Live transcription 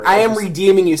I am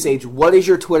redeeming you, Sage. What is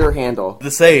your Twitter handle?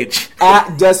 The Sage.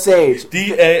 At DaSage.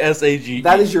 DASAGE.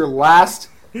 That is your last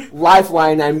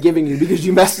lifeline I'm giving you because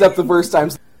you messed it up the first time.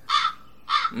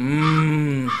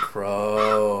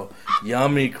 Crow.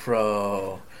 Yummy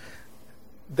crow.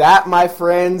 That, my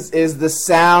friends, is the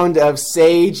sound of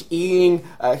Sage eating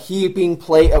a heaping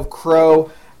plate of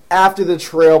crow after the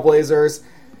Trailblazers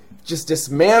just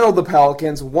dismantled the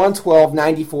Pelicans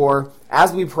 112-94.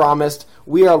 As we promised,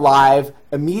 we are live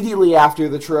immediately after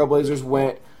the Trailblazers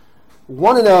went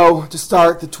 1-0 to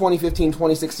start the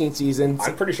 2015-2016 season.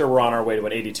 I'm pretty sure we're on our way to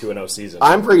an 82-0 season.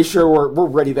 I'm pretty sure we're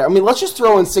ready there. I mean, let's just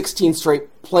throw in 16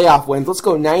 straight playoff wins. Let's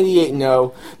go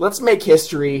 98-0. Let's make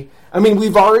history. I mean,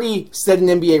 we've already set an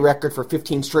NBA record for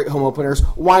 15 straight home openers.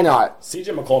 Why not?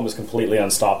 CJ McCollum is completely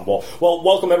unstoppable. Well,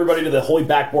 welcome everybody to the Holy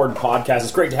Backboard Podcast.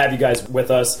 It's great to have you guys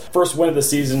with us. First win of the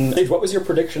season. Sage, what was your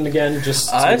prediction again?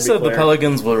 I said the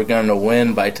Pelicans were going to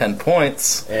win by 10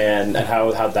 points. And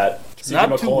how'd that...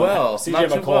 Not too well. CJ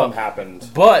McCollum happened.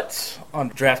 But on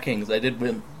DraftKings, I did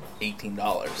win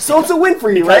 $18. So it's a win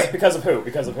for you, right? Because of who?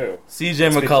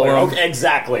 CJ McCollum. Okay,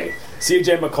 exactly.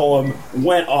 CJ McCollum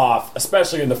went off,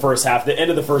 especially in the first half. The end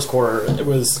of the first quarter, it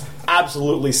was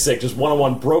absolutely sick. Just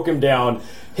one-on-one, broke him down,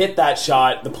 hit that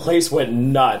shot. The place went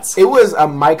nuts. It was a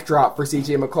mic drop for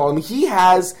CJ McCollum. He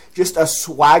has just a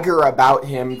swagger about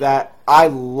him that I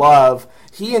love.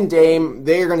 He and Dame,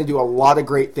 they are going to do a lot of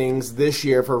great things this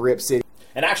year for Rip City.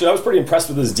 And actually, I was pretty impressed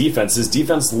with his defense. His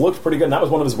defense looked pretty good, and that was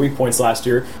one of his weak points last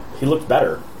year. He looked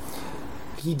better.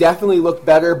 He definitely looked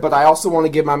better, but I also want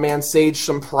to give my man Sage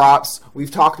some props.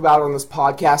 We've talked about on this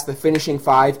podcast the finishing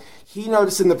five. He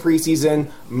noticed in the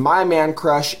preseason, my man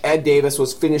crush, Ed Davis,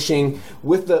 was finishing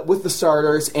with the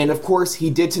starters, and of course, he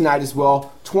did tonight as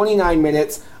well. 29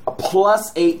 minutes, a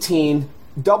plus 18,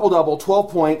 double-double, 12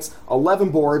 points, 11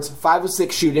 boards, 5 of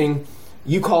 6 shooting.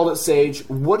 You called it, Sage.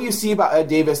 What do you see about Ed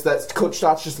Davis that Coach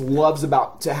Stotts just loves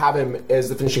about to have him as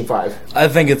the finishing five? I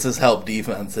think it's his help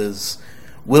defense, his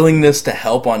willingness to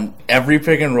help on every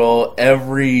pick and roll,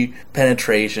 every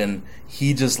penetration.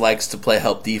 He just likes to play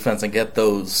help defense and get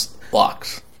those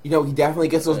blocks. You know, he definitely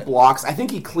gets those blocks. I think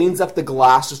he cleans up the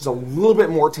glass just a little bit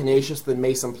more tenacious than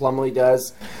Mason Plumlee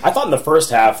does. I thought in the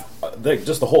first half,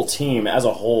 just the whole team as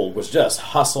a whole was just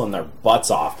hustling their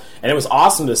butts off. And it was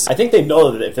awesome to see. I think they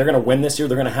know that if they're going to win this year,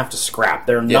 they're going to have to scrap.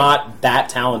 They're not that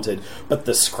talented. But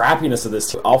the scrappiness of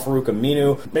this team, Al-Farouq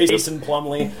Aminu, Mason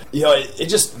Plumlee, you know, it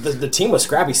just, the team was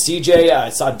scrappy. CJ, I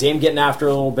saw Dame getting after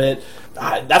a little bit.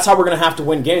 That's how we're going to have to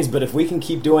win games. But if we can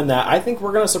keep doing that, I think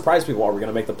we're going to surprise people. Are we going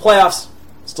to make the playoffs?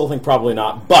 Still think probably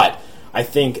not, but I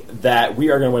think that we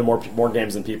are going to win more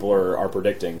games than people are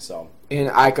predicting. So,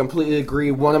 and I completely agree.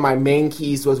 One of my main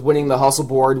keys was winning the hustle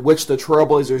board, which the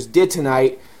Trailblazers did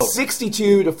tonight.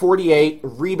 62-48,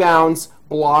 rebounds,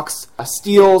 blocks,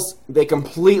 steals. They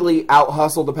completely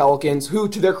out-hustled the Pelicans, who,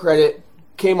 to their credit,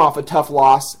 came off a tough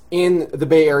loss in the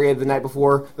Bay Area the night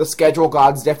before. The schedule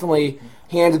gods definitely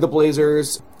handed the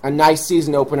Blazers a nice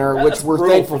season opener, which we're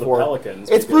thankful for.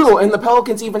 Pelicans, it's brutal, and the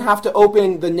Pelicans even have to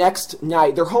open the next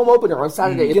night, their home opener on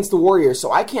Saturday against the Warriors,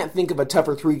 so I can't think of a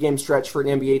tougher three-game stretch for an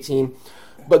NBA team.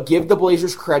 But give the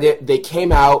Blazers credit. They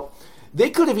came out. They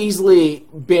could have easily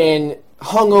been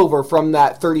hung over from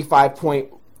that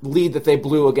 35-point lead that they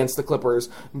blew against the Clippers,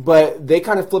 but they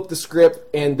kind of flipped the script,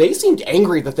 and they seemed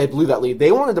angry that they blew that lead.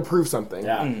 They wanted to prove something.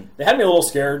 Yeah, They had me a little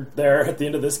scared there at the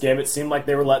end of this game. It seemed like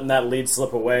they were letting that lead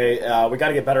slip away. We got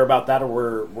to get better about that,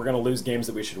 or we're going to lose games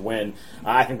that we should win.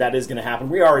 I think that is going to happen.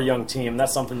 We are a young team.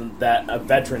 That's something that a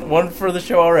veteran... One for the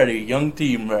show already, young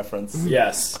team reference.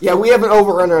 Yes. Yeah, we have an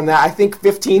over-under on that. I think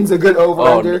 15's a good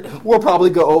over-under. We'll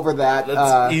probably go over that.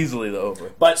 That's easily the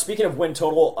over. But speaking of win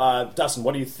total, Dustin,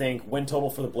 what do you think win total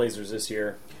for the Blazers this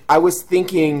year? I was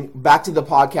thinking back to the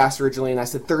podcast originally, and I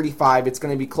said 35. It's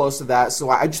going to be close to that, so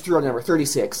I just threw out a number,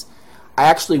 36. I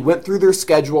actually went through their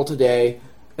schedule today,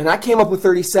 and I came up with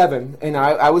 37, and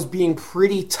I was being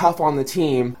pretty tough on the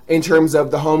team in terms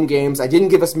of the home games. I didn't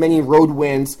give us many road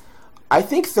wins. I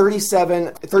think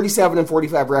 37 and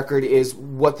 45 record is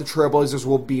what the Trailblazers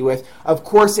will be with. Of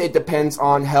course, it depends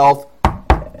on health,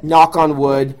 knock on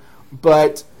wood,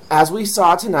 but as we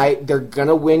saw tonight, they're going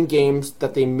to win games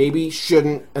that they maybe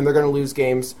shouldn't, and they're going to lose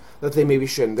games that they maybe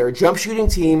shouldn't. They're a jump shooting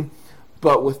team,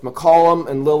 but with McCollum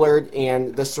and Lillard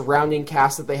and the surrounding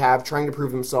cast that they have trying to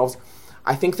prove themselves,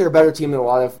 I think they're a better team than a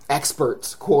lot of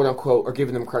experts, quote unquote, are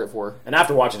giving them credit for. And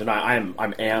after watching tonight, I'm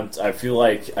amped. I feel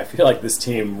like this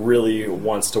team really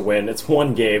wants to win. It's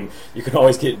one game. You can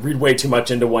always read way too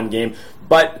much into one game,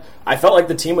 but I felt like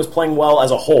the team was playing well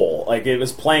as a whole. Like, it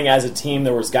was playing as a team.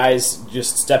 There was guys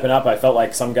just stepping up. I felt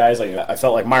like some guys, I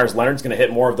felt like Myers Leonard's going to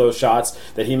hit more of those shots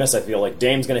that he missed. I feel like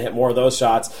Dame's going to hit more of those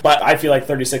shots. But I feel like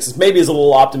 36 is maybe a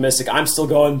little optimistic. I'm still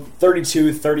going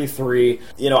 32, 33.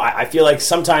 I feel like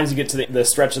sometimes you get to the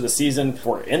stretch of the season, if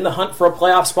we're in the hunt for a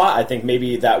playoff spot, I think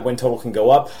maybe that win total can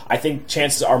go up. I think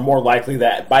chances are more likely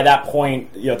that by that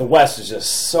point, the West is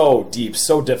just so deep,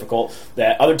 so difficult,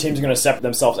 that other teams are going to separate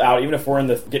themselves out. Even if we're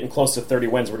getting close to 30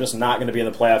 wins, we're just not going to be in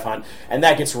the playoff hunt, and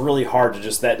that gets really hard to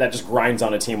that just grinds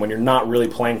on a team when you're not really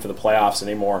playing for the playoffs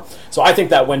anymore. So I think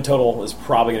that win total is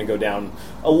probably going to go down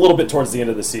a little bit towards the end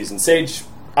of the season. Sage,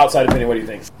 outside opinion, what do you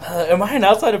think? Am I an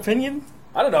outside opinion?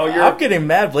 I don't know. I'm getting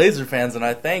mad Blazer fans, and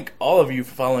I thank all of you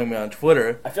for following me on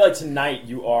Twitter. I feel like tonight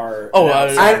you are.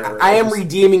 I am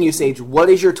redeeming you, Sage. What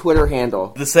is your Twitter handle?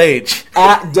 The Sage.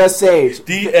 At the Sage.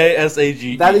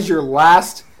 DASAGE. That is your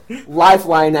last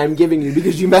lifeline I'm giving you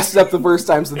because you messed it up the first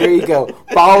time. So there you go.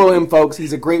 Follow him, folks.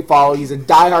 He's a great follow. He's a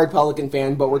diehard Pelican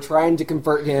fan, but we're trying to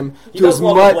convert him to as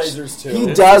much. Blazers too.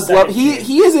 He does love.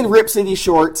 He is in Rip City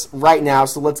shorts right now.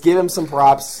 So let's give him some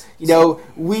props.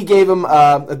 We gave him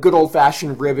a good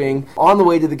old-fashioned ribbing on the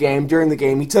way to the game, during the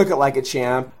game. He took it like a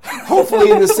champ.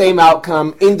 Hopefully the same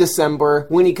outcome in December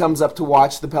when he comes up to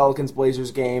watch the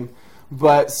Pelicans-Blazers game.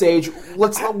 But, Sage,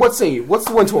 what say you? What's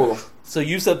the win total? So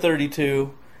you said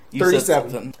 32.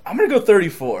 37. I'm going to go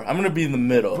 34. I'm going to be in the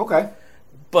middle. Okay.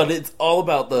 But it's all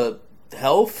about the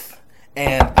health,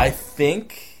 and I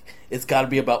think it's got to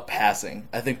be about passing.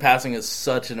 I think passing is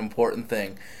such an important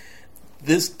thing.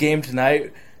 This game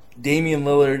tonight, Damian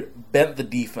Lillard bent the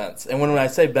defense. And when I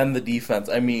say bend the defense,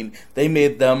 I mean they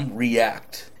made them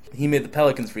react. He made the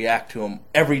Pelicans react to him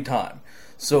every time.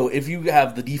 So if you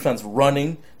have the defense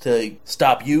running to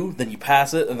stop you, then you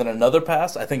pass it, and then another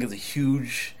pass, I think is a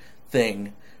huge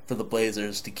thing for the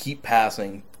Blazers to keep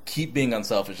passing, keep being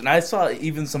unselfish. And I saw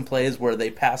even some plays where they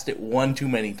passed it one too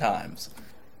many times.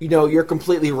 You're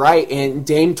completely right, and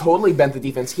Dame totally bent the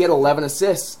defense. He had 11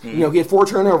 assists. He had 4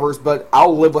 turnovers, but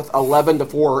I'll live with 11 to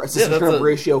 4 assist-to-turnover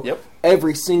ratio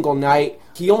every single night.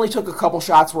 He only took a couple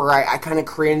shots where I kind of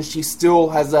cringed. He still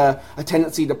has a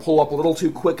tendency to pull up a little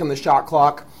too quick on the shot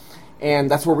clock,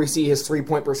 and that's where we see his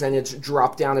three-point percentage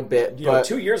drop down a bit. But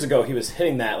 2 years ago, he was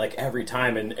hitting that every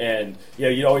time, and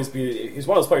you'd always be. He's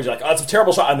one of those players you're like, oh, it's a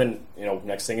terrible shot, and then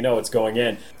next thing you know, it's going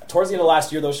in. Towards the end of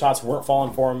last year, those shots weren't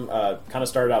falling for him. Kind of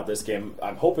started out this game.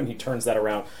 I'm hoping he turns that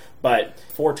around. But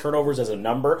 4 turnovers as a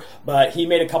number. But he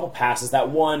made a couple passes. That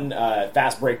one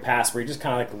fast break pass where he just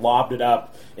kind of lobbed it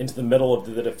up into the middle of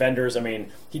the defenders. I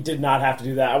mean, he did not have to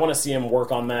do that. I want to see him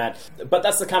work on that. But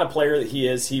that's the kind of player that he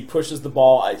is. He pushes the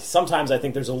ball. Sometimes I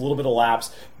think there's a little bit of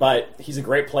lapse, but he's a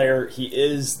great player. He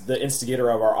is the instigator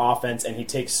of our offense, and he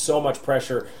takes so much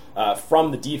pressure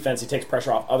from the defense. He takes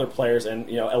pressure off other players and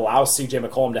allows C.J.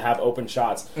 McCollum to have open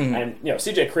shots. And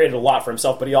C.J. created a lot for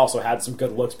himself, but he also had some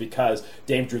good looks because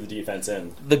Dame drew the defense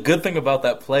in. The good thing about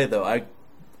that play, though,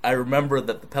 I remember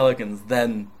that the Pelicans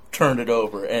then turned it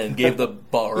over and gave the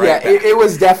ball right back. It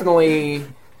was definitely...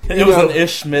 It was an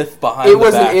Ish Smith behind the back. It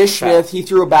was an Ish Smith. He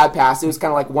threw a bad pass. It was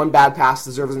kind of like one bad pass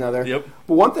deserves another. Yep.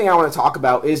 But one thing I want to talk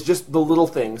about is just the little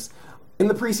things. In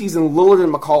the preseason, Lillard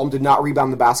and McCollum did not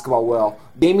rebound the basketball well.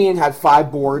 Damian had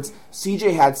 5 boards.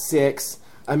 CJ had 6.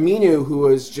 Aminu, who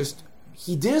was just...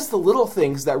 He does the little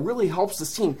things that really helps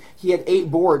this team. He had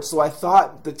 8 boards, so I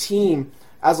thought the team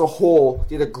as a whole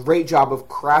did a great job of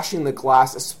crashing the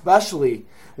glass, especially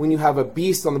when you have a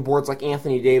beast on the boards like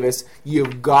Anthony Davis.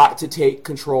 You've got to take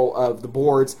control of the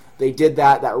boards. They did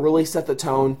that. That really set the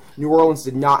tone. New Orleans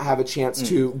did not have a chance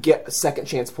to get second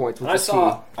chance points with I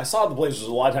saw the Blazers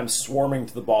a lot of times swarming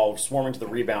to the ball, swarming to the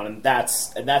rebound, and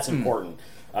that's important.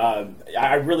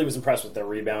 I really was impressed with their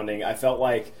rebounding. I felt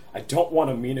like I don't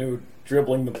want Aminu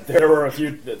dribbling. There were a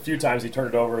few times he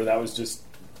turned it over. That was just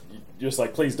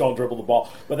like, please don't dribble the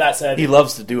ball. But that said, he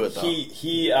loves to do it, though.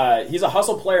 He's a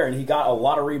hustle player, and he got a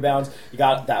lot of rebounds. He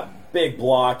got that big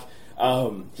block.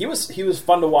 He was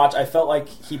fun to watch. I felt like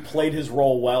he played his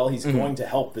role well. He's going to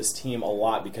help this team a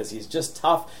lot because he's just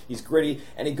tough, he's gritty,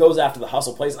 and he goes after the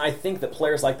hustle plays. And I think that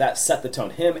players like that set the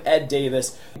tone. Him, Ed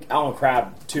Davis, Alan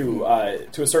Crabb, to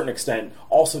a certain extent,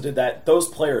 also did that. Those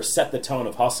players set the tone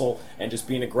of hustle and just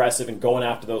being aggressive and going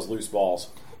after those loose balls.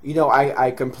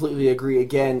 I completely agree.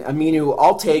 Again, Aminu,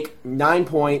 I'll take 9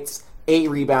 points, 8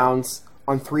 rebounds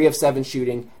on 3 of 7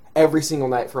 shooting. every single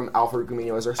night from Alfred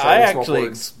Camino as our I starting small actually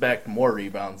forward. expect more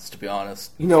rebounds, to be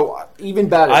honest. Even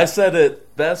better. I said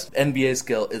it best NBA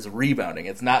skill is rebounding.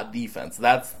 It's not defense.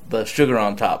 That's the sugar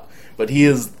on top. But he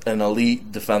is an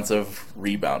elite defensive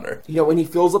rebounder. When he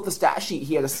fills up the stat sheet,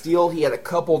 he had a steal, he had a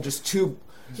couple,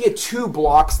 he had 2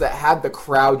 blocks that had the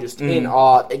crowd just in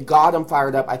awe. It got him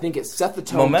fired up. I think it set the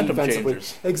tone Momentum defensively.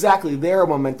 changers. Exactly, they're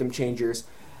momentum changers.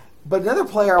 But another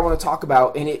player I want to talk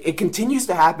about, and it continues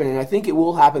to happen, and I think it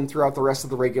will happen throughout the rest of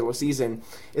the regular season,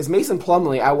 is Mason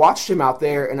Plumlee. I watched him out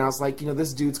there, and I was like,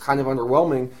 this dude's kind of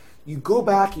underwhelming. You go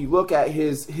back, you look at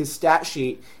his stat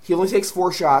sheet. He only takes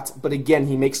 4 shots, but again,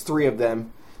 he makes 3 of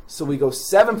them. So we go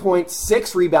 7 points,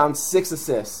 6 rebounds, 6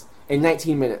 assists in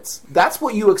 19 minutes. That's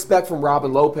what you expect from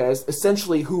Robin Lopez,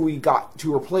 essentially who we got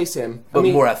to replace him. But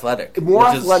more athletic. More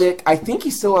athletic. I think he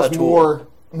still has a tool.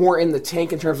 more in the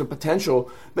tank in terms of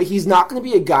potential, but he's not going to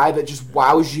be a guy that just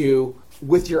wows you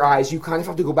with your eyes. You kind of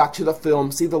have to go back to the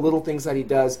film, see the little things that he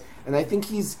does, and I think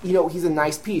he's a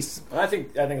nice piece. I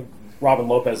think Robin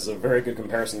Lopez is a very good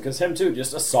comparison because him too,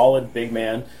 just a solid big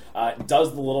man,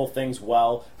 does the little things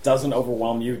well, doesn't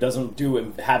overwhelm you, doesn't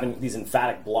do having these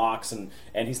emphatic blocks, and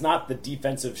he's not the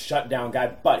defensive shutdown guy,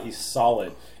 but he's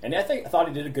solid. And I thought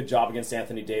he did a good job against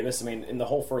Anthony Davis. I mean, in the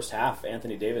whole first half,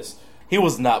 Anthony Davis. He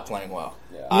was not playing well.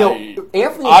 Yeah.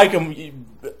 Anthony.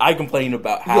 I complain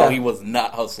about how he was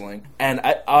not hustling, and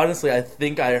I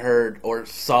think I heard or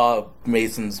saw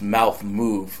Mason's mouth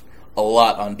move a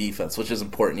lot on defense, which is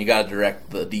important. You got to direct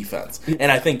the defense, and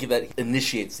I think that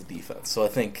initiates the defense. So I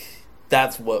think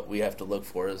that's what we have to look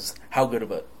for is how good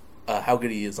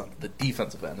he is on the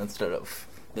defensive end instead of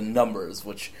the numbers.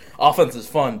 Which offense is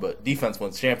fun, but defense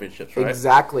wins championships, right?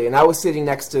 Exactly. And I was sitting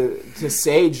next to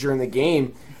Sage during the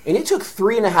game. And it took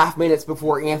 3.5 minutes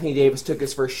before Anthony Davis took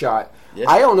his first shot. Yeah.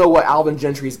 I don't know what Alvin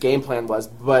Gentry's game plan was,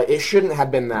 but it shouldn't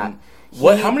have been that.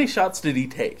 How many shots did he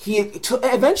take? He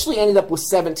eventually ended up with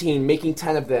 17, making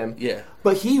 10 of them. Yeah.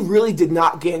 But he really did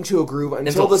not get into a groove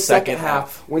until the second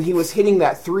half when he was hitting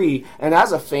that 3. And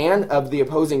as a fan of the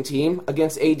opposing team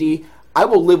against AD, I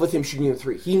will live with him shooting the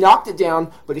 3. He knocked it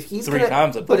down, but if he's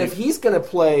if he's going to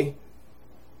play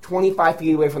 25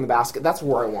 feet away from the basket, that's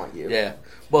where I want you. Yeah.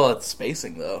 Well, it's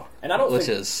spacing though, and I don't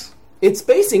it's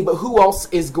spacing. But who else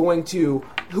is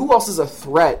a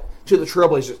threat to the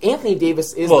Trailblazers? Anthony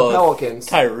Davis is the Pelicans.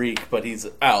 Tyreek, but he's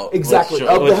out. Exactly,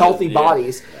 of the healthy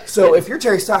bodies. So if you're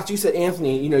Terry Stotts, you said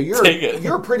Anthony,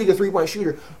 you're a pretty good 3-point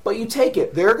shooter, but you take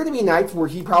it. There are going to be nights where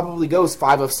he probably goes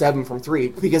 5 of 7 from 3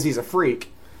 because he's a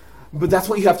freak. But that's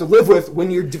what you have to live with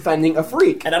when you're defending a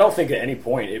freak. And I don't think at any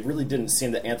point it really didn't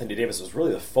seem that Anthony Davis was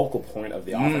really the focal point of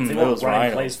the offense. They weren't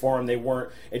running plays for him.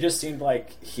 It just seemed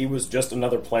like he was just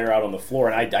another player out on the floor.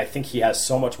 And I think he has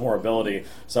so much more ability.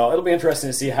 So it'll be interesting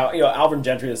to see how, Alvin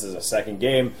Gentry, this is a second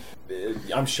game.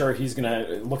 I'm sure he's going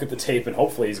to look at the tape and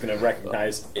hopefully he's going to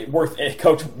recognize,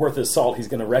 coach worth his salt, he's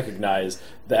going to recognize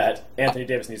that Anthony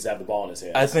Davis needs to have the ball in his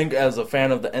hands. I think as a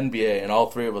fan of the NBA, and all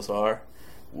three of us are,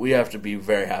 we have to be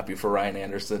very happy for Ryan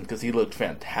Anderson because he looked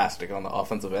fantastic on the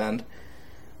offensive end.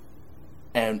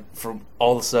 And from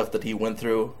all the stuff that he went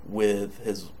through with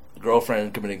his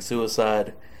girlfriend committing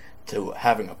suicide to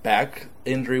having a back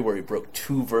injury where he broke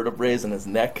 2 vertebrae in his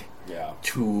neck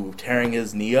to tearing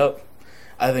his knee up,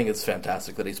 I think it's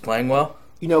fantastic that he's playing well.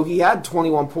 He had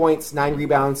 21 points, 9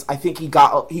 rebounds. I think he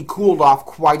cooled off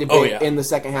quite a bit in the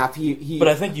second half. But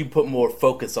I think you put more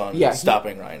focus on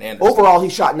stopping Ryan Anderson. Overall, he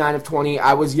shot 9 of 20.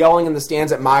 I was yelling in the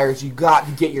stands at Myers, you got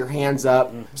to get your hands up.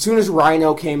 Mm-hmm. As soon as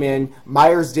Rhino came in,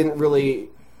 Myers didn't really...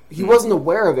 He wasn't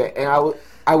aware of it, and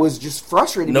I was just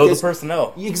frustrated. Know the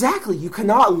personnel. Exactly. You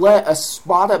cannot let a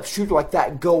spot-up shooter like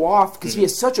that go off because he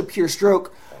has such a pure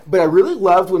stroke. But I really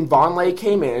loved when Vonleh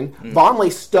came in.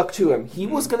 Vonleh stuck to him. He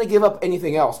was going to give up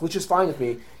anything else, which is fine with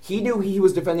me. He knew he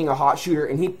was defending a hot shooter,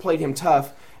 and he played him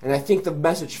tough. And I think the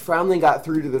message finally got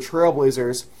through to the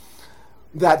Trailblazers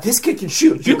that this kid can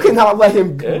shoot. You cannot let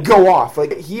him go off.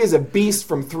 He is a beast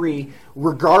from 3,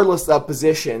 regardless of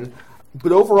position.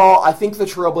 But overall, I think the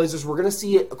Trailblazers, we're going to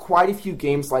see quite a few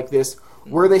games like this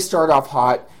where they start off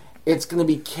hot. It's going to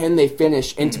be can they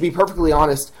finish. And to be perfectly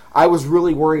honest, I was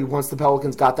really worried once the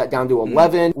Pelicans got that down to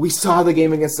 11. We saw the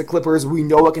game against the Clippers. We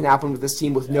know what can happen with this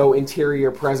team with no interior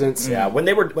presence. Yeah, when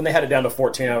they had it down to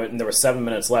 14 and there were 7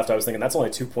 minutes left, I was thinking that's only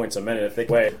 2 points a minute. If they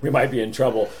play, we might be in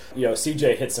trouble.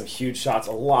 CJ hit some huge shots.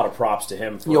 A lot of props to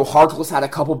him. Harkless had a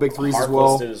couple big threes as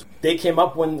well. They came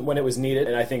up when it was needed,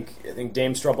 and I think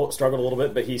Dame struggled a little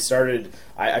bit, but he started.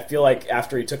 I feel like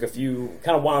after he took a few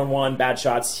kind of one-on-one bad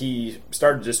shots, he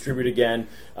started to distribute again.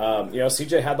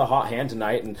 CJ had the hot hand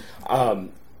tonight, and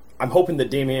I'm hoping that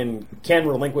Damian can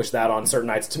relinquish that on certain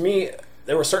nights. To me,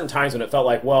 there were certain times when it felt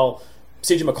like, well,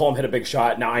 CJ McCollum hit a big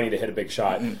shot. Now I need to hit a big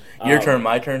shot. Your turn,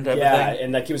 my turn type of thing? Yeah,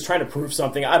 and like he was trying to prove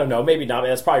something. I don't know. Maybe not.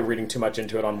 That's probably reading too much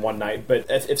into it on one night. But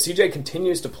if CJ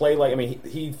continues to play like, I mean,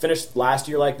 he finished last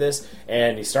year like this,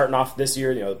 and he's starting off this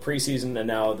year, the preseason, and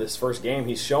now this first game,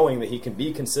 he's showing that he can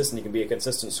be consistent. He can be a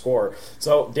consistent scorer.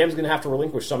 So Dame's going to have to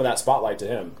relinquish some of that spotlight to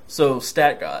him. So,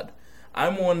 Stat God,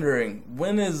 I'm wondering,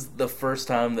 when is the first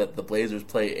time that the Blazers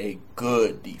play a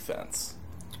good defense?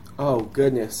 Oh,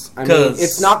 goodness. I mean,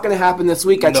 it's not going to happen this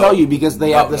week, I tell you, because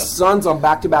they have the Suns on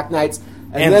back-to-back nights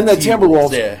and then the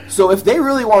Timberwolves. Yeah. So if they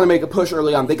really want to make a push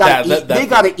early on, they got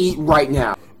to eat right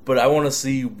now. But I want to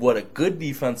see what a good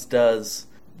defense does.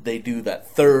 They do that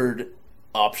third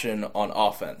option on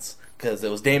offense, because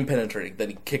it was Dame penetrating, then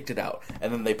he kicked it out,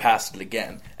 and then they passed it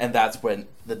again. And that's when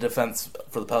the defense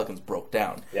for the Pelicans broke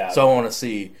down. Yeah. So I want to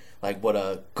see what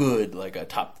a good, a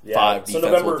top 5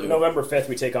 defense will do. November 5th,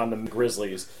 we take on the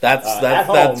Grizzlies. That's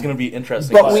going to be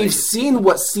interesting. But we've seen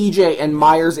what CJ and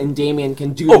Myers and Damian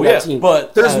can do to that team.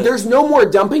 But there's no more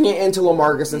dumping it into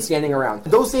LaMarcus and standing around.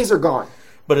 Those days are gone.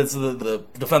 But it's the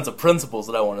defensive principles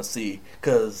that I want to see,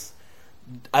 because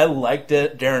I liked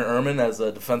Darren Erman as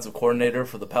a defensive coordinator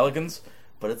for the Pelicans,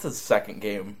 but it's his second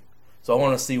game. So I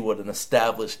want to see what an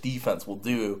established defense will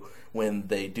do when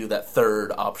they do that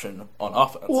third option on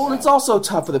offense. Well, it's also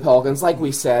tough for the Pelicans. Like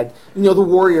we said, the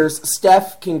Warriors,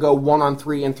 Steph can go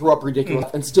 1-on-3 and throw up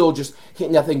ridiculous and still just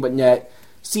hit nothing but net.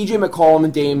 CJ McCollum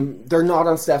and Dame, they're not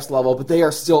on Steph's level, but they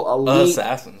are still elite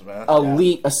assassins, man.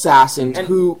 Elite assassins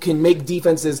who can make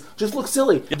defenses just look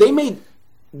silly. They made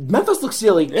Memphis look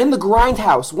silly in the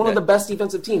grindhouse, one of the best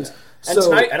defensive teams.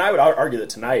 And I would argue that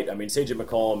tonight, I mean, CJ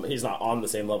McCollum, he's not on the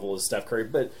same level as Steph Curry,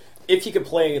 but if he could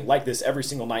play like this every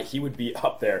single night, he would be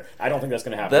up there. I don't think that's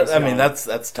going to happen.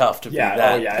 That's tough to be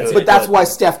that good. But that's why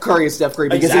Steph Curry is Steph Curry,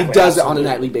 because he does it on a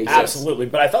nightly basis. Absolutely.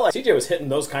 But I felt like CJ was hitting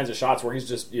those kinds of shots where he's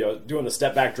just doing the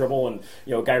step back dribble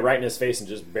and guy right in his face and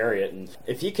just bury it. And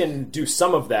if he can do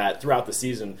some of that throughout the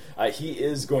season, he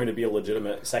is going to be a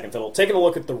legitimate second fiddle. Taking a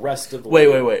look at the rest of the Wait.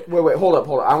 Hold up.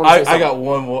 I got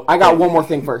one more. I got one more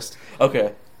thing first.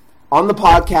 Okay. On the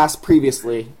podcast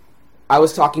previously, I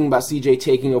was talking about CJ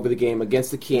taking over the game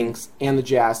against the Kings and the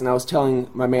Jazz, and I was telling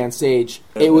my man Sage,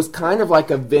 it was kind of like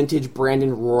a vintage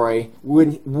Brandon Roy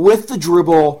with the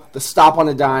dribble, the stop on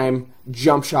a dime,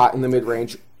 jump shot in the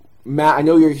mid-range. Matt, I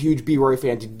know you're a huge B-Roy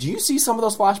fan. Did you see some of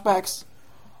those flashbacks?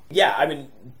 Yeah, I mean,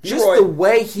 just the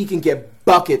way he can get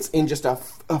buckets in just a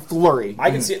flurry.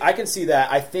 I can see that.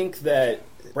 I think that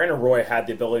Brandon Roy had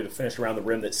the ability to finish around the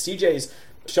rim that CJ's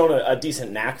shown a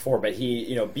decent knack for, but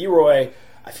he, B-Roy,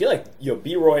 I feel like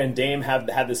B-Roy and Dame have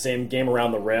had the same game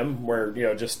around the rim where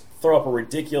just throw up a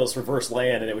ridiculous reverse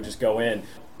lay-in and it would just go in.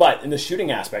 But in the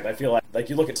shooting aspect, I feel like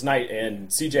you look at tonight and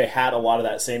CJ had a lot of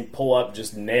that same pull-up,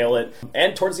 just nail it.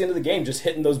 And towards the end of the game, just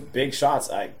hitting those big shots.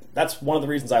 That's one of the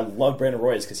reasons I love Brandon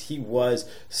Roy, is because he was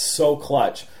so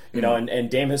clutch. And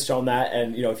Dame has shown that.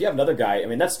 And, if you have another guy, I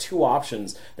mean, that's two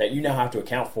options that you now have to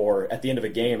account for at the end of a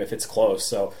game if it's close.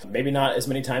 So maybe not as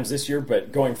many times this year,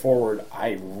 but going forward,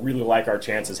 I really like our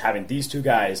chances having these two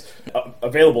guys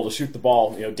available to shoot the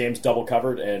ball. Dame's double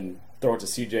covered and throw it to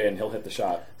CJ and he'll hit the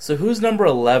shot. So who's number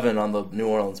 11 on the New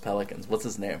Orleans Pelicans? What's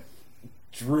his name?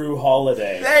 Drew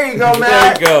Holiday. There you go,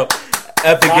 Matt. There you go.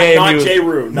 At the game,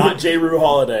 not J. Rue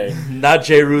Holiday. Not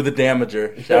J. Rue the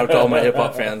Damager. Shout out to all my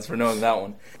hip-hop fans for knowing that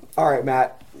one. All right,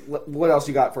 Matt. What else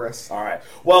you got for us? All right.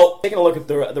 Well, taking a look at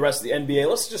the rest of the NBA,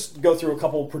 let's just go through a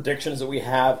couple predictions that we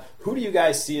have. Who do you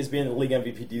guys see as being the league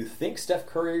MVP? Do you think Steph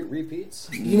Curry repeats?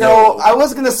 I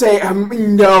was going to say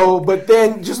no, but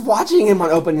then just watching him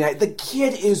on opening night, the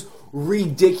kid is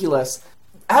ridiculous.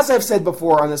 As I've said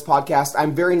before on this podcast,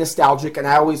 I'm very nostalgic, and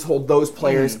I always hold those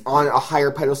players on a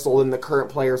higher pedestal than the current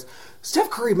players. Steph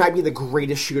Curry might be the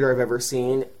greatest shooter I've ever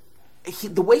seen.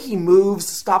 The way he moves,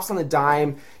 stops on a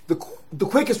dime, the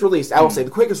quickest release, I will say,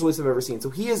 the quickest release I've ever seen. So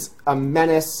he is a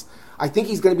menace. I think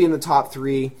he's going to be in the top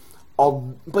 3,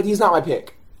 but he's not my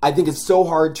pick. I think it's so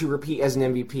hard to repeat as an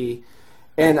MVP.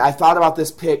 And I thought about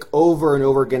this pick over and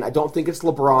over again. I don't think it's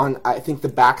LeBron. I think the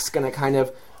back's going to kind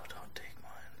of...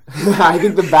 I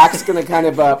think the back's going to kind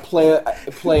of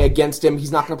play against him.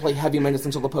 He's not going to play heavy minutes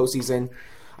until the postseason.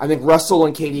 I think Russell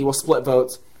and KD will split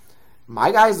votes.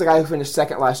 My guy is the guy who finished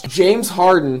second last. James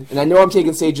Harden, and I know I'm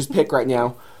taking Sage's pick right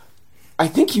now. I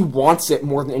think he wants it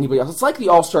more than anybody else. It's like the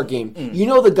All-Star game. You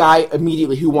know the guy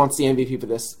immediately who wants the MVP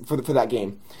for that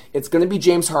game. It's going to be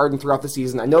James Harden throughout the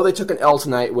season. I know they took an L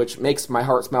tonight, which makes my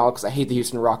heart smile because I hate the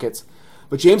Houston Rockets.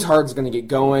 But James Harden's going to get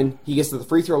going. He gets to the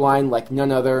free throw line like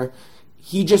none other.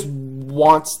 He just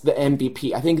wants the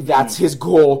MVP. I think that's his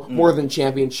goal more than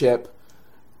championship.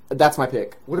 That's my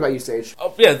pick. What about you, Sage?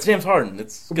 Oh, yeah, it's James Harden.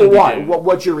 It's But gonna be why? James.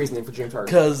 What's your reasoning for James Harden?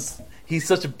 Because he's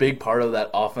such a big part of that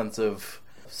offensive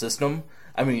system.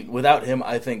 I mean, without him,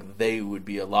 I think they would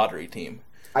be a lottery team.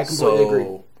 I completely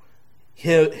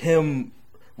agree. Him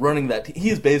running that he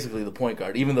is basically the point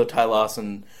guard, even though Ty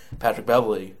Lawson, Patrick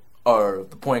Beverly are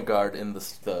the point guard in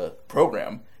the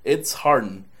program. It's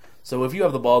Harden. So if you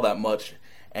have the ball that much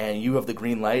and you have the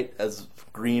green light as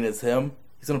green as him,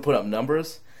 he's going to put up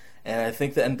numbers. And I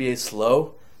think the NBA is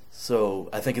slow, so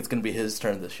I think it's going to be his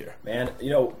turn this year. Man,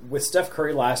 with Steph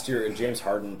Curry last year and James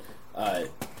Harden,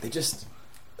 they just,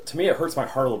 to me, it hurts my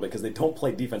heart a little bit because they don't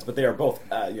play defense, but they are both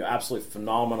absolutely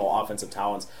phenomenal offensive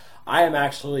talents. I am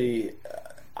actually,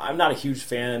 I'm not a huge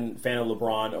fan of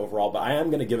LeBron overall, but I am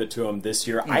going to give it to him this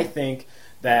year. I think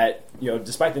that,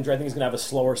 despite the injury, I think he's going to have a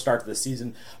slower start to the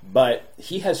season, but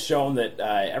he has shown that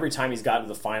every time he's gotten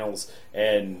to the finals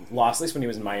and lost, at least when he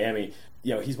was in Miami,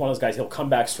 he's one of those guys, he'll come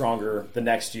back stronger the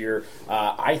next year.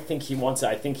 I think he wants it.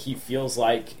 I think he feels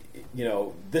like,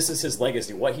 this is his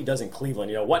legacy, what he does in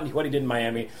Cleveland. What he did in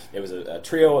Miami, it was a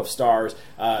trio of stars.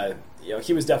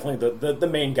 He was definitely the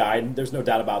main guy, there's no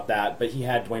doubt about that, but he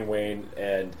had Dwayne Wayne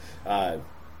and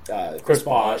Chris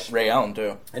Bosh. Ray Allen,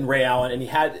 too. And Ray Allen,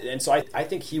 and so I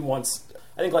think he wants,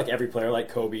 I think like every player, like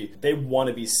Kobe, they want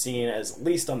to be seen as at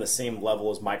least on the same level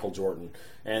as Michael Jordan,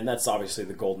 and that's obviously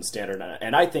the golden standard.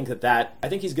 And I think I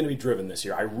think he's going to be driven this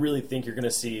year. I really think you're going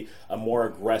to see a more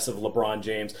aggressive LeBron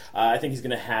James. I think he's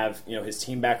going to have his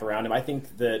team back around him. I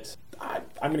think that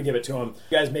I'm going to give it to him.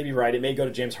 You guys may be right; it may go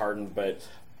to James Harden, but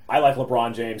I like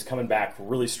LeBron James coming back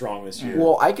really strong this year.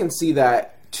 Well, I can see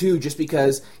that too, just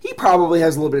because he probably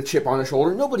has a little bit of chip on his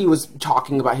shoulder. Nobody was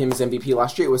talking about him as MVP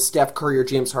last year. It was Steph Curry or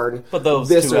James Harden. But those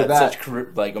two had such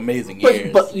amazing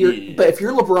years. But if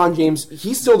you're LeBron James,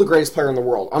 he's still the greatest player in the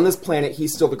world. On this planet,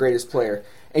 he's still the greatest player.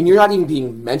 And you're not even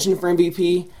being mentioned for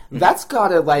MVP. That's got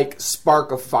to,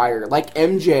 spark a fire. Like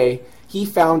MJ, he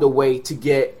found a way to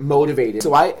get motivated.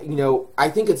 So I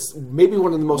think it's maybe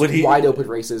one of the most wide-open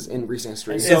races in recent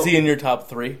history. Is he in your top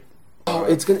 3? Oh,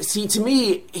 it's gonna see. To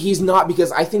me, he's not,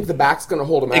 because I think the back's gonna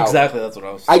hold him out. Exactly, that's what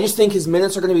I was. I just think his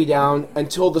minutes are gonna be down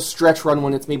until the stretch run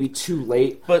when it's maybe too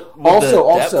late. But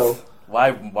also,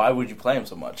 why would you play him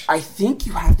so much? I think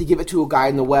you have to give it to a guy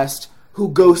in the West who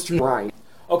goes through grind.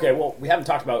 Okay, well, we haven't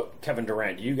talked about Kevin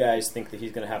Durant. Do you guys think that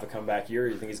he's going to have a comeback year, or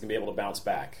do you think he's going to be able to bounce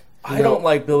back? I don't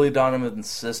like Billy Donovan's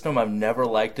system. I've never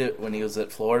liked it when he was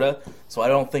at Florida, so I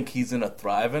don't think he's going to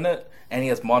thrive in it. And he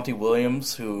has Monty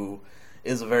Williams, who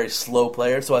is a very slow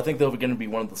player, so I think they're going to be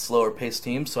one of the slower-paced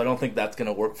teams, so I don't think that's going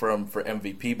to work for him for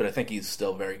MVP, but I think he's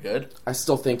still very good. I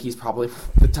still think he's probably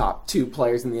the top 2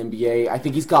 players in the NBA. I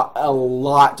think he's got a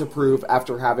lot to prove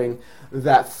after having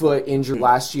that foot injury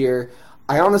last year.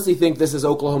 I honestly think this is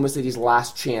Oklahoma City's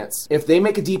last chance. If they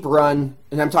make a deep run,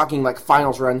 and I'm talking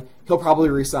finals run, he'll probably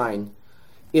resign.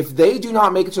 If they do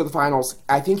not make it to the finals,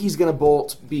 I think he's going to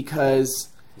bolt because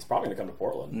he's probably going to come to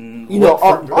Portland.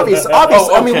 Obviously.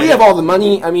 I mean, we have all the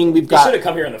money. I mean, He should have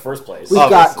come here in the first place. We've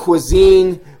got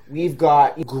cuisine. We've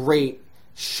got great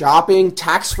shopping,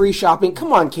 tax-free shopping.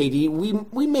 Come on, KD.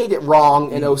 We made it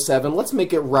wrong in 2007. Let's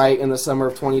make it right in the summer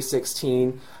of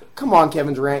 2016. Come on,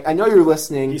 Kevin Durant. I know you're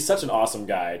listening. He's such an awesome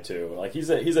guy too. He's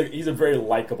a very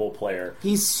likable player.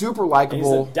 He's super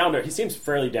likable. He seems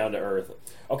fairly down to earth.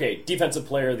 Okay, defensive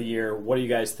player of the year. What do you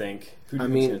guys think? Who do you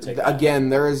think's going to take that? Again,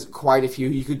 there is quite a few.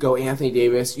 You could go Anthony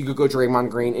Davis. You could go Draymond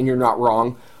Green, and you're not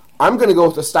wrong. I'm going to go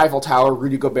with the Stifle Tower,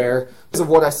 Rudy Gobert, because of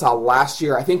what I saw last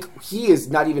year. I think he is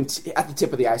not even at the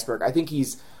tip of the iceberg. I think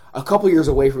he's a couple years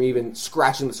away from even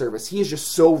scratching the surface. He is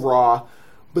just so raw,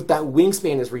 but that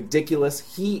wingspan is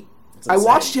ridiculous. I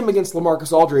watched him against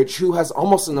LaMarcus Aldridge, who has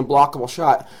almost an unblockable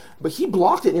shot, but he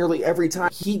blocked it nearly every time.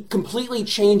 He completely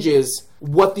changes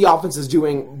what the offense is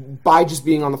doing by just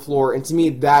being on the floor, and to me,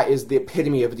 that is the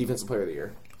epitome of a defensive player of the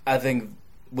year. I think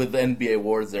with the NBA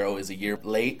awards, they're always a year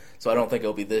late, so I don't think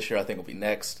it'll be this year. I think it'll be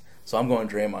next. So I'm going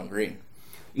Draymond Green.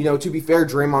 To be fair,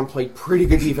 Draymond played pretty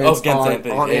good defense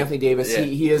on Anthony Davis. Yeah.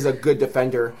 He is a good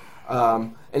defender.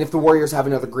 And if the Warriors have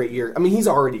another great year, I mean, he's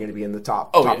already going to be in the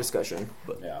top discussion.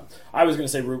 Yeah, I was going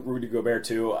to say Rudy Gobert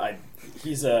too.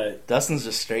 Dustin's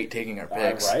just straight taking our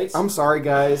picks. Right? I'm sorry,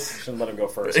 guys. Shouldn't let him go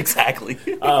first. Exactly.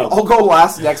 I'll go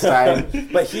last next time.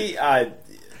 But he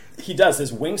does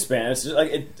his wingspan. It's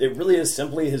just it really is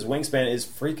simply his wingspan is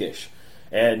freakish.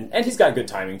 And he's got good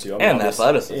timing too. And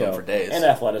athleticism for days. And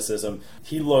athleticism.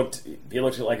 He looked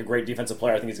like a great defensive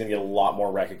player. I think he's going to get a lot more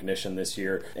recognition this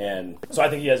year. And so I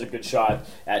think he has a good shot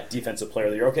at Defensive Player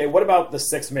of the Year. Okay, what about the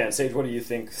sixth man? Sage, what do you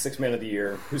think? Sixth man of the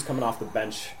year. Who's coming off the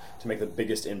bench to make the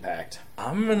biggest impact?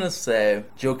 I'm going to say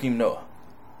Joakim Noah.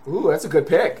 Ooh, that's a good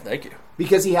pick. Thank you.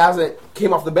 because he hasn't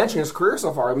came off the bench in his career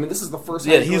so far. I mean, this is the first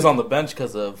time. Yeah, he's on the bench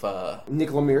because of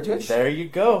Nikola Mirotic. There you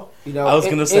go. You know, I was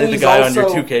going to say and the he's guy on your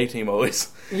also- 2K team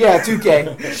always. Yeah,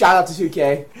 2K. Shout out to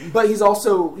 2K. But he's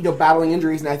also, battling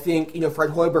injuries, and I think, Fred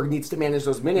Hoiberg needs to manage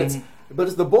those minutes. But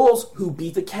it's the Bulls who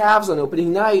beat the Cavs on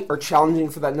opening night are challenging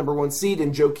for that number 1 seed,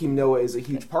 and Joakim Noah is a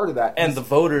huge part of that. And the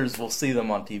voters will see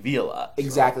them on TV a lot. So.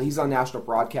 Exactly. He's on national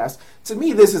broadcast. To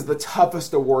me, this is the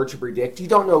toughest award to predict. You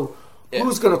don't know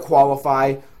who's going to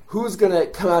qualify, who's going to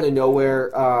come out of nowhere.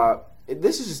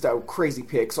 This is just a crazy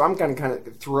pick, so I'm going to kind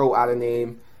of throw out a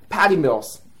name. Patty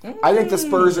Mills. I think the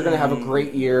Spurs are going to have a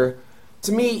great year.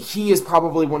 To me, he is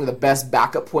probably one of the best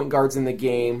backup point guards in the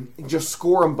game. Just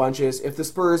score in bunches. If the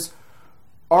Spurs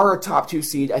are a top 2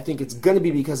 seed, I think it's going to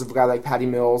be because of a guy like Patty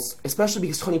Mills, especially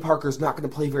because Tony Parker's not going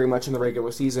to play very much in the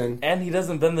regular season. And he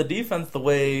doesn't bend the defense the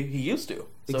way he used to.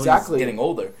 So Exactly. He's getting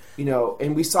older.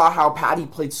 And we saw how Patty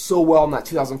played so well in that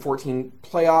 2014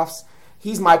 playoffs.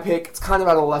 He's my pick. It's kind of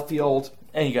out of left field.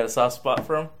 And you got a soft spot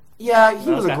for him? Yeah, he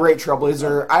was a Okay. great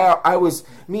trailblazer.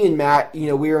 Me and Matt,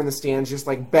 we were in the stands just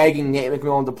like begging Nate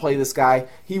McMillan to play this guy.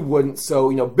 He wouldn't.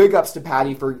 So, big ups to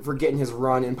Patty for getting his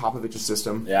run in Popovich's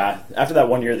system. Yeah, after that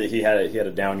 1 year that he had a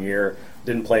down year,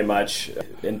 didn't play much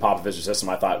in Popovich's system.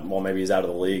 I thought, well, maybe he's out of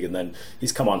the league, and then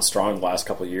he's come on strong the last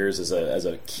couple of years as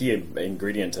a key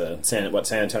ingredient to what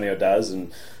San Antonio does,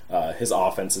 and his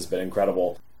offense has been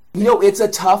incredible. It's a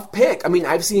tough pick. I mean,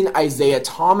 I've seen Isaiah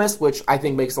Thomas, which I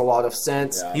think makes a lot of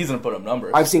sense. Yeah. He's going to put up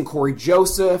numbers. I've seen Corey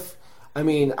Joseph. I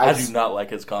mean, I do not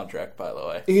like his contract, by the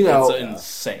way. It's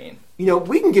insane.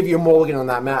 We can give you a mulligan on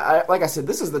that, Matt. Like I said,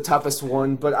 this is the toughest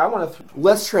one, but I want to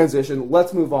let's transition.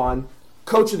 Let's move on.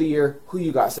 Coach of the year, who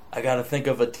you guys? I got to think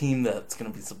of a team that's going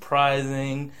to be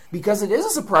surprising. Because it is a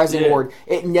surprising Yeah. award.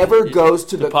 It never goes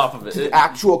to the Popovich. to the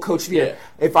actual Coach of the Year.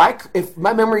 If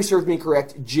my memory serves me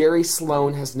correct, Jerry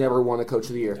Sloan has never won a Coach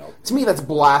of the Year. Nope. To me, that's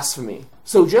blasphemy.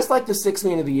 So just like the Sixth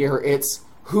Man of the Year, it's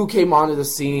who came onto the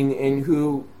scene and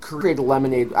who created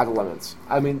lemonade out of lemons.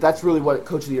 I mean, that's really what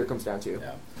Coach of the Year comes down to.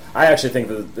 Yeah. I actually think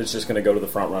that it's just going to go to the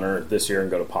front runner this year and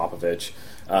go to Popovich.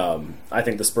 I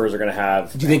think the Spurs are going to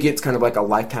have... Do you think it's kind of like a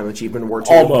lifetime achievement award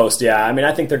too? Almost, yeah. I mean,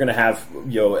 I think they're going to have,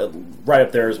 right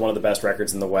up there as one of the best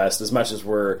records in the West. As much as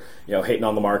we're, hating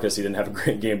on LaMarcus, he didn't have a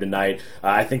great game tonight.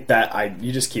 I think that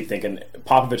you just keep thinking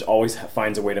Popovich always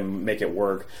finds a way to make it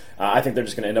work. I think they're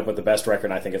just going to end up with the best record,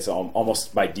 and I think it's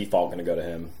almost by default going to go to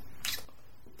him.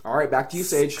 All right, back to you,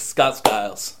 Sage. Scott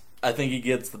Skiles. I think he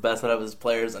gets the best out of his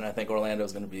players, and I think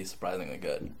Orlando's going to be surprisingly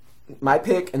good. My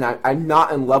pick, and I'm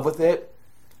not in love with it.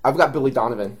 I've got Billy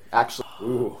Donovan, actually.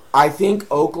 Ooh. I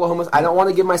think Oklahoma... I don't want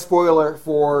to give my spoiler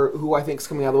for who I think is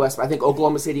coming out of the West, but I think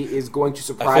Oklahoma City is going to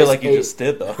surprise... I feel like you just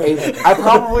did, though. I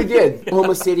probably did.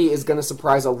 Oklahoma City is going to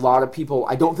surprise a lot of people.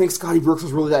 I don't think Scotty Brooks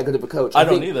was really that good of a coach. I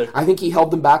don't either. I think he held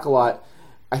them back a lot.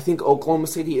 I think Oklahoma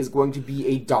City is going to be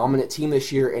a dominant team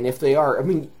this year, and if they are... I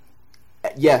mean,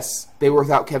 yes, they were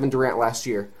without Kevin Durant last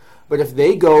year, but if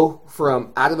they go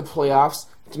from out of the playoffs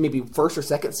to maybe first or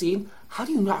second seed... How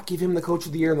do you not give him the Coach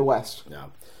of the Year in the West? Yeah.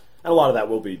 And a lot of that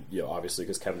will be, obviously,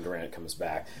 because Kevin Durant comes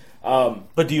back.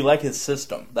 But do you like his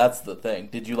system? That's the thing.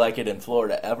 Did you like it in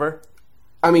Florida ever?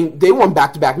 I mean, they won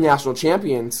back-to-back national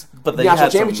champions. But they national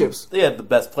had championships. They had the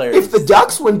best players. If the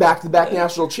Ducks win back-to-back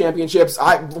national championships,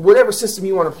 whatever system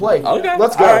you want to play, Okay.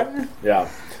 let's go. All right. Yeah.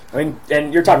 I mean,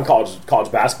 and you're talking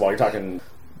college basketball. You're talking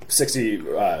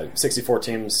 64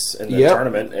 teams in the Yep.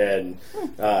 tournament, and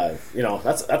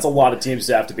that's a lot of teams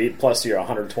to have to beat. Plus, you're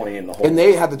 120 in the whole. And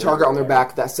they had the target on their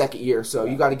back that second year, so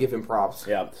you got to give him props.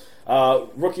 Yeah.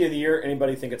 Rookie of the year.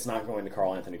 Anybody think it's not going to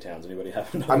Karl Anthony Towns? Anybody have?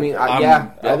 I mean,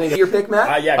 I'm- I think your pick,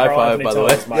 Matt. Yeah. High Karl five, Anthony by the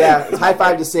Towns. way. Yeah, high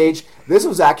five to Sage. This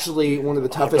was actually one of the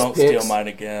toughest Don't picks steal mine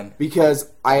again. because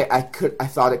I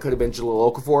thought it could have been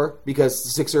Jahlil Okafor because the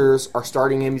Sixers are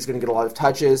starting him. He's going to get a lot of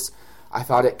touches. I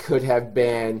thought it could have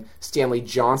been Stanley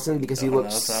Johnson because he looked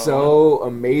that's that so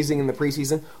amazing in the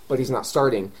preseason, but he's not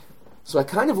starting. So I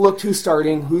kind of looked who's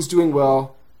starting, who's doing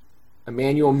well.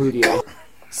 Emmanuel Mudiay.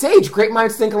 Sage, great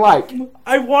minds think alike.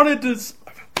 I wanted to.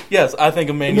 Yes, I think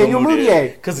Emmanuel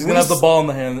Mudiay because he's gonna have the ball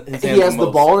in his hands. He has the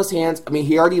most. ball in his hands. I mean,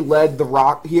 he already led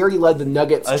the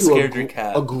Nuggets I to scared your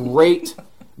cat. a great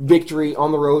victory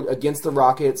on the road against the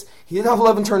Rockets. He did have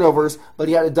 11 turnovers, but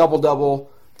he had a double-double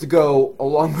to go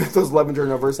along with those 11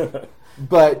 turnovers.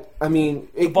 But, I mean...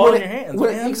 The ball in your hands,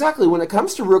 man. Exactly. When it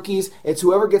comes to rookies, it's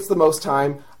whoever gets the most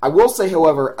time. I will say,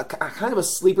 however, a kind of a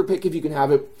sleeper pick if you can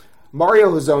have it,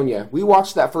 Mario Hezonja. We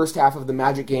watched that first half of the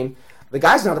Magic game. The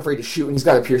guy's not afraid to shoot, and he's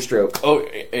got a pure stroke. Oh,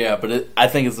 yeah, but I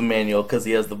think it's Emmanuel because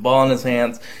he has the ball in his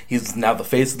hands. He's now the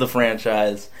face of the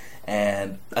franchise,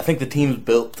 and I think the team's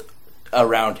built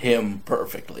around him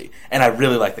perfectly. And I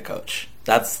really like the coach.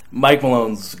 That's Mike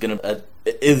Malone's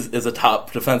is a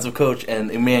top defensive coach, and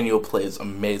Emmanuel plays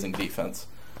amazing defense.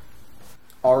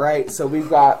 All right, so we've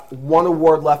got one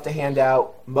award left to hand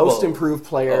out. Most improved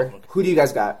player. Who do you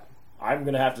guys got? I'm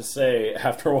going to have to say,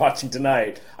 after watching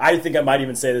tonight, I think I might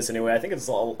even say this anyway. I think it's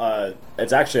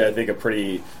actually, I think, a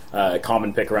pretty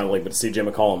common pick around the league, but C.J.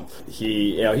 McCollum.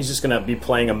 He's just going to be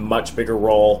playing a much bigger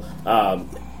role.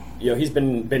 He's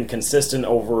been consistent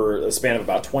over a span of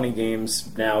about 20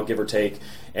 games now, give or take,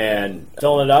 and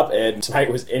filling it up. And tonight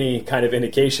was any kind of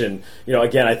indication.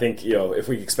 Again, I think if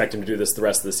we expect him to do this the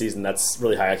rest of the season, that's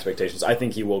really high expectations. I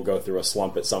think he will go through a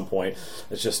slump at some point.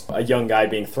 It's just a young guy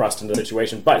being thrust into the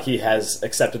situation, but he has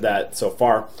accepted that so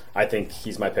far. I think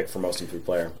he's my pick for most improved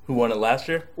player. Who won it last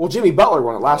year? Well, Jimmy Butler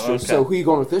won it last year. So who are you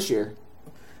going with this year?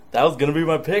 That was going to be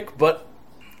my pick, but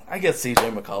I guess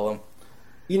C.J. McCollum.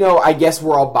 I guess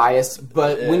we're all biased,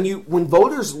 but when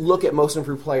voters look at most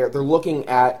improved player, they're looking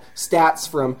at stats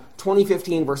from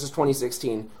 2015 versus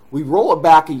 2016. We roll it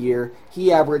back a year. He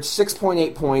averaged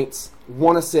 6.8 points,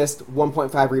 1 assist,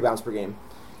 1.5 rebounds per game.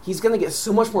 He's going to get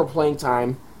so much more playing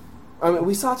time. I mean,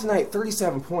 we saw tonight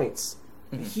 37 points.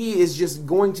 Mm-hmm. He is just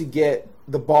going to get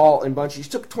the ball in bunches. He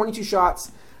took 22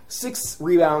 shots, 6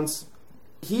 rebounds.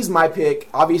 He's my pick.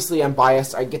 Obviously, I'm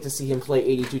biased. I get to see him play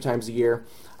 82 times a year.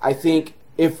 I think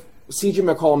if C.J.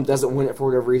 McCollum doesn't win it for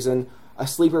whatever reason, a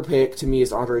sleeper pick to me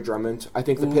is Andre Drummond. I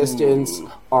think the Pistons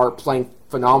are playing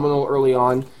phenomenal early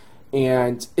on,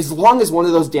 and as long as one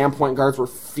of those damn point guards will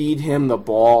feed him the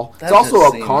ball, it's also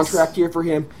a contract year for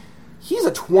him. He's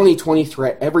a 20-20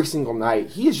 threat every single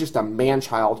night. He is just a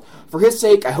man-child. For his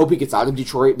sake, I hope he gets out of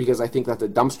Detroit because I think that's a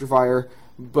dumpster fire,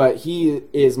 but he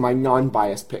is my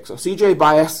non-biased pick. So C.J.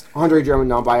 biased, Andre Drummond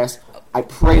non-biased. I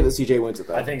pray that CJ wins it,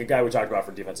 though. I think a guy we talked about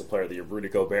for Defensive Player of the Year, Rudy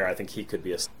Gobert, I think he could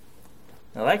be a...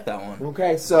 I like that one.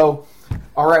 Okay, so,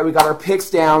 all right, we got our picks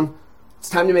down. It's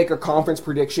time to make our conference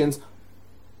predictions.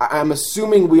 I'm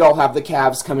assuming we all have the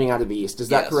Cavs coming out of the East. Is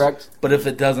that correct? But if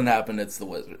it doesn't happen, it's the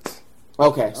Wizards.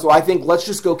 Okay, so I think let's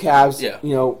just go Cavs.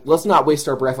 Yeah. Let's not waste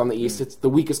our breath on the East. It's the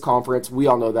weakest conference. We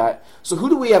all know that. So who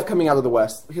do we have coming out of the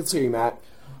West? Let's hear you, Matt.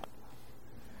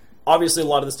 Obviously, a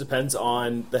lot of this depends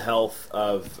on the health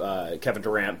of Kevin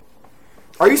Durant.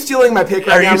 Are you stealing my pick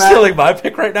right now, Are you Matt? stealing my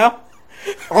pick right now?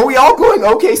 Are we all going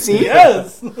OKC?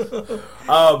 Yes. No.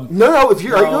 Are you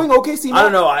going OKC, Matt? I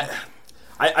don't know.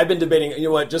 I've been debating. You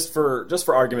know what? Just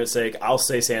for argument's sake, I'll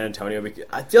say San Antonio.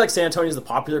 I feel like San Antonio is the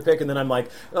popular pick, and then I'm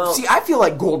like, oh, see, I feel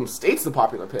like Golden State's the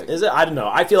popular pick. Is it? I don't know.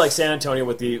 I feel like San Antonio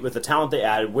with the talent they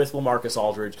added with LaMarcus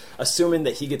Aldridge, assuming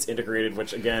that he gets integrated.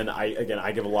 Which again,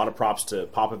 I give a lot of props to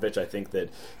Popovich. I think that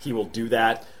he will do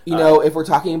that. If we're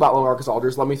talking about LaMarcus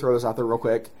Aldridge, let me throw this out there real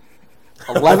quick.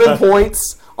 11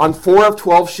 points on 4 of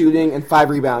 12 shooting and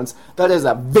 5 rebounds. That is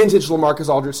a vintage LaMarcus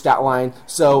Aldridge stat line.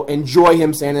 So enjoy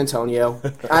him, San Antonio.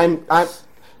 I'm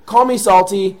call me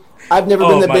salty. I've never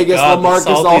been the biggest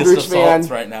LaMarcus Aldridge fan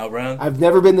right now, bro. I've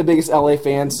never been the biggest LA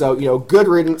fan. So good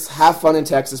riddance. Have fun in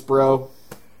Texas, bro.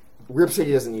 Rip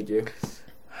City doesn't need you.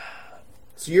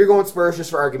 So you're going Spurs just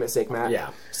for argument's sake, Matt.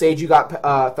 Yeah. Sage, you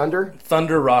got Thunder.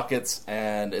 Thunder, Rockets,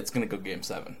 and it's gonna go Game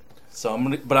 7. So I'm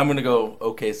gonna go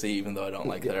OKC, even though I don't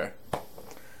like their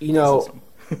system.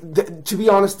 To be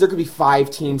honest, there could be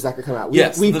 5 teams that could come out.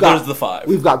 There's the 5.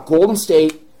 We've got Golden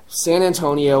State, San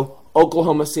Antonio,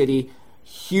 Oklahoma City,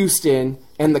 Houston,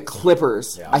 and the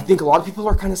Clippers. Yeah. I think a lot of people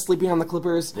are kind of sleeping on the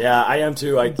Clippers. Yeah, I am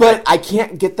too. But I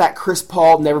can't get that Chris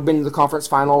Paul, never been to the conference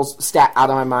finals stat out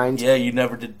of my mind. Yeah, you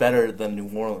never did better than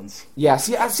New Orleans. Yeah,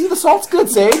 see the salt's good,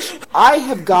 Sage. I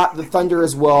have got the Thunder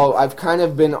as well. I've kind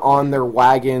of been on their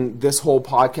wagon this whole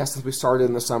podcast since we started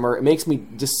in the summer. It makes me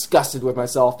disgusted with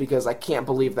myself because I can't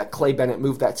believe that Clay Bennett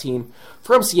moved that team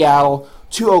from Seattle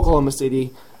to Oklahoma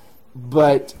City.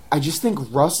 But I just think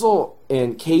Russell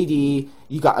and KD,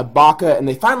 you got Ibaka, and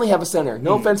they finally have a center.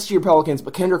 No offense to your Pelicans,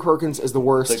 but Kendrick Perkins is the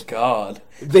worst. Thank God.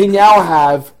 They now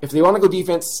have, if they want to go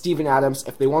defense, Steven Adams.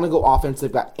 If they want to go offense,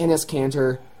 they've got Enes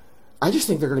Kanter. I just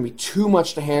think they're going to be too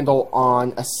much to handle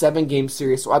on a 7-game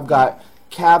series. So I've got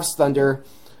Cavs, Thunder.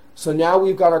 So now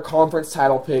we've got our conference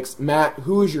title picks. Matt,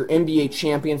 who is your NBA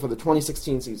champion for the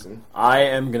 2016 season? I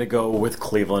am going to go with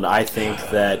Cleveland. I think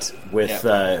that with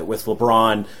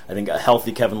LeBron, I think a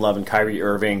healthy Kevin Love and Kyrie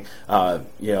Irving,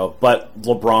 but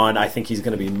LeBron, I think he's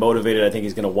going to be motivated. I think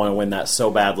he's going to want to win that so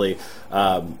badly.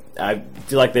 I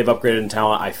feel like they've upgraded in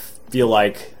talent. I feel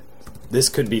like this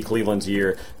could be Cleveland's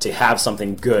year to have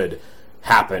something good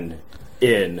happen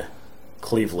in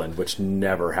Cleveland, which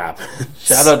never happened.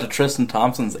 Shout out to Tristan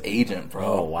Thompson's agent, bro.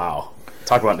 Oh, wow.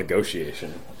 Talk about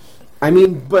negotiation. I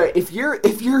mean, but if you're the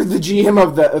GM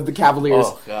of the Cavaliers,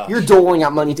 you're doling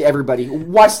out money to everybody.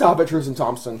 Why stop at Tristan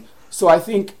Thompson? So I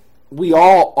think we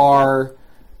all are,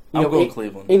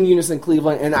 Cleveland. In unison,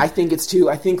 Cleveland, and I think it's too.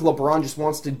 I think LeBron just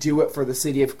wants to do it for the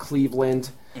city of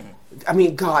Cleveland. Mm-hmm. I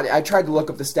mean, God, I tried to look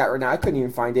up the stat right now. I couldn't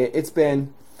even find it.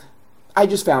 I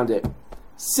just found it.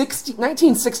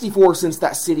 1964 since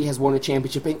that city has won a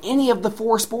championship in any of the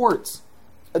 4 sports.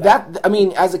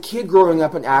 As a kid growing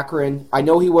up in Akron, I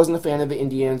know he wasn't a fan of the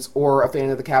Indians or a fan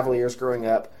of the Cavaliers growing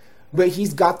up, but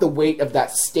he's got the weight of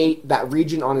that state, that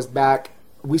region on his back.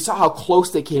 We saw how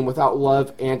close they came without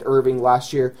Love and Irving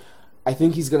last year. I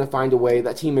think he's going to find a way.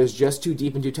 That team is just too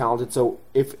deep and too talented. So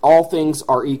if all things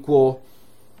are equal,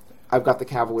 I've got the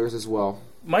Cavaliers as well.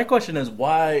 My question is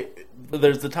why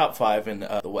there's the top 5 in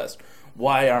the West.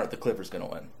 Why aren't the Clippers going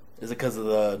to win? Is it because of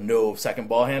the no second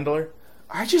ball handler?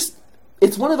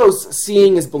 It's one of those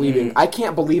seeing is believing. I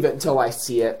can't believe it until I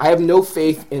see it. I have no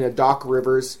faith in a Doc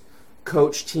Rivers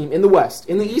coach team in the West.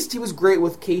 In the East, he was great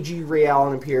with KG, Ray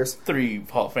Allen, and Pierce. 3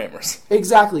 Hall of Famers.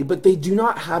 Exactly, but they do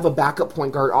not have a backup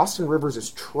point guard. Austin Rivers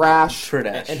is trash.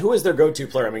 And who is their go-to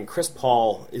player? I mean, Chris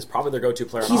Paul is probably their go-to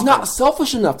player. He's not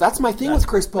selfish enough. That's my thing with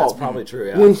Chris Paul. That's probably true,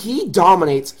 yeah. When he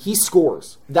dominates, he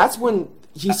scores. That's when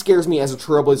he scares me as a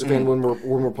Trailblazer fan when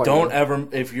we're playing. Don't ever,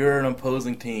 if you're an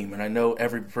opposing team, and I know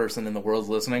every person in the world is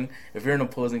listening, if you're an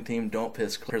opposing team, don't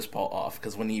piss Chris Paul off.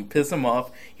 Because when you piss him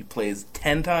off, he plays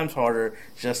 10 times harder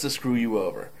just to screw you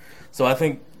over. So I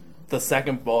think the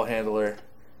second ball handler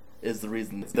is the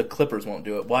reason the Clippers won't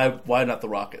do it. Why not the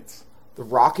Rockets? The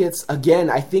Rockets, again,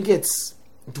 I think it's...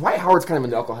 Dwight Howard's kind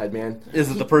of a knucklehead, man.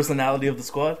 Is it the personality of the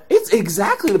squad? It's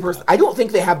exactly the person. I don't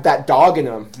think they have that dog in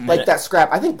them, like that scrap.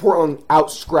 I think Portland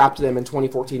out-scrapped them in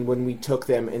 2014 when we took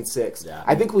them in 6. Yeah.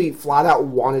 I think we flat out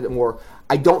wanted it more.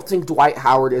 I don't think Dwight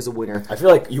Howard is a winner. I feel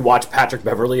like you watch Patrick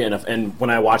Beverley, and when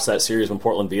I watched that series when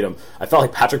Portland beat him, I felt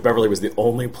like Patrick Beverley was the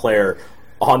only player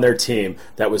on their team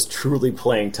that was truly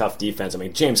playing tough defense. I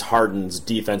mean, James Harden's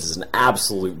defense is an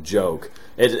absolute joke.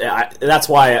 That's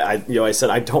why I said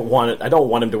I don't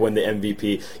want him to win the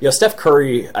MVP. Steph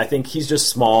Curry, I think he's just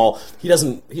small.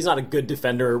 He's not a good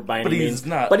defender by any means.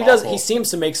 But he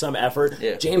seems to make some effort.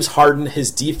 Yeah. James Harden,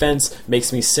 his defense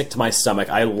makes me sick to my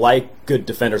stomach. I like good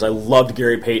defenders. I loved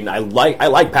Gary Payton. I like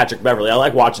Patrick Beverley. I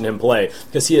like watching him play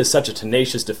because he is such a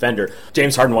tenacious defender.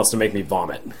 James Harden wants to make me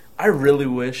vomit. I really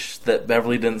wish that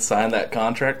Beverly didn't sign that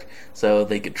contract so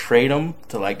they could trade him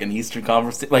to like an Eastern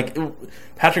Conference. Like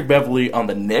Patrick Beverly on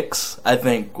the Knicks, I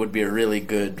think would be a really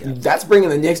good. That's bringing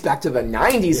the Knicks back to the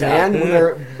 '90s, man. When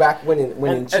they're back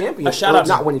winning championships.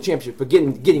 Not winning championships, but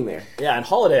getting there. Yeah, and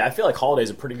Holiday. I feel like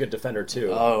Holiday's a pretty good defender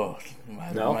too. Oh,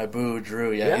 my boo,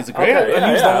 Drew. Yeah, he's a great. Okay.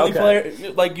 He was the only player,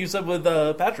 like you said with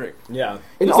Patrick. Yeah,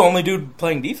 he was the only dude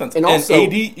playing defense. And also,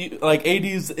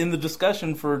 AD's in the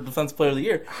discussion for Defensive Player of the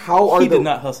Year. How are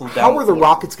the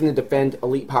Rockets going to defend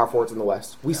elite power forwards in the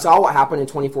West? We saw what happened in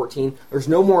 2014. There's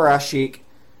no more Sheik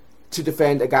to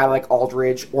defend a guy like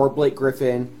Aldridge or Blake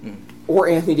Griffin or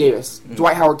Anthony Davis.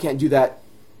 Dwight Howard can't do that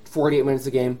 48 minutes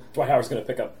a game. Dwight Howard's going to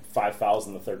pick up 5 fouls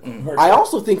in the third quarter. I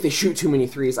also think they shoot too many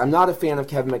threes. I'm not a fan of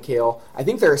Kevin McHale. I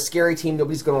think they're a scary team.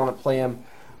 Nobody's going to want to play them.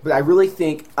 But I really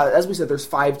think, as we said, there's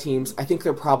 5 teams. I think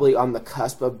they're probably on the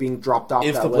cusp of being dropped off that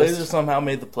list. If the Blazers somehow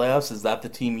made the playoffs, is that the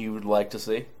team you would like to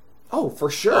see? Oh, for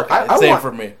sure. Okay, same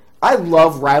for me. I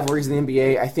love rivalries in the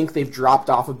NBA. I think they've dropped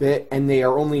off a bit, and they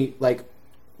are only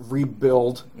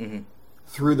rebuild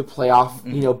through the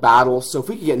playoff battles. So if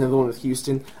we could get another one with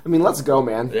Houston, I mean, let's go,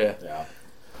 man. Yeah.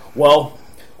 Well,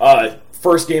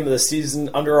 first game of the season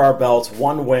under our belts.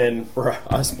 1 win for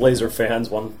us Blazer fans.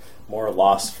 1 more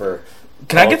loss for.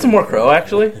 Can I get some more crow?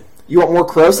 Actually, you want more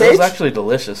crow? Sage? It was actually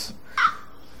delicious.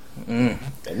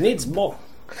 It needs more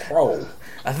crow.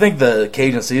 I think the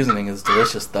Cajun seasoning is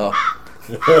delicious, though.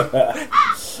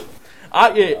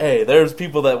 Hey, there's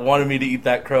people that wanted me to eat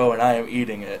that crow, and I am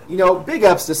eating it. Big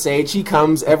ups to Sage. He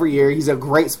comes every year. He's a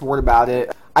great sport about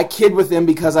it. I kid with him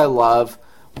because I love.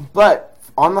 But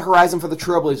on the horizon for the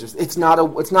Trailblazers, it's not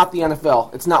the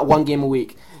NFL. It's not 1 game a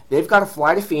week. They've got to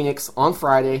fly to Phoenix on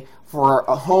Friday for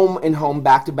a home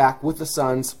back-to-back with the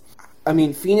Suns. I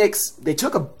mean, Phoenix, they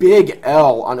took a big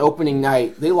L on opening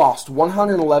night. They lost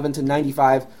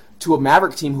 111-95 to a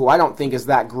Maverick team who I don't think is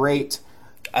that great.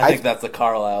 I think that's the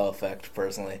Carlisle effect,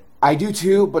 personally. I do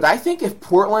too, but I think if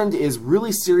Portland is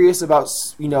really serious about,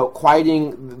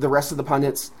 quieting the rest of the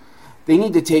pundits, they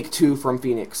need to take 2 from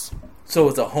Phoenix. So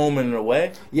it's a home and an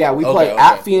away? Yeah, we play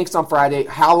at Phoenix on Friday,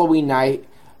 Halloween night,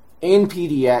 in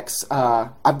PDX.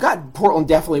 I've got Portland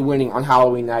definitely winning on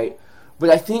Halloween night, but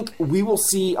I think we will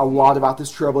see a lot about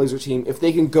this Trailblazer team if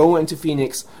they can go into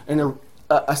Phoenix in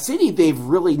a city they've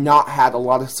really not had a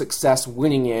lot of success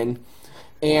winning in,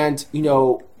 and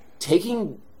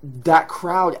taking that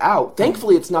crowd out.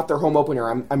 Thankfully, it's not their home opener.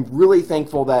 I'm really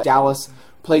thankful that Dallas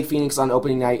played Phoenix on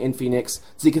opening night in Phoenix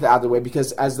to get that out of the way,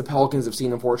 because as the Pelicans have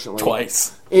seen, unfortunately,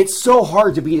 twice, it's so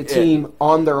hard to beat a team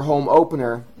on their home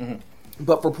opener.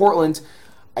 But for Portland,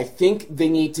 I think they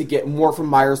need to get more from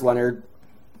Myers Leonard.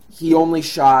 He only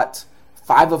shot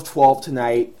 5 of 12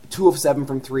 tonight, 2 of 7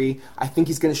 from 3. I think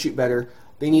he's going to shoot better.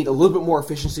 They need a little bit more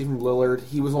efficiency from Lillard.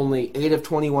 He was only 8 of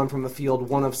 21 from the field,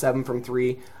 1 of 7 from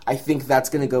 3. I think that's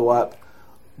going to go up.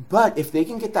 But if they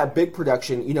can get that big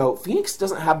production, Phoenix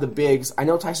doesn't have the bigs. I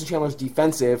know Tyson Chandler's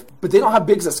defensive, but they don't have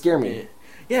bigs that scare me.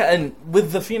 Yeah, and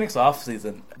with the Phoenix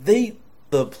offseason,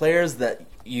 the players that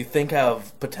you think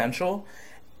have potential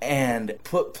and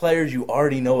put players you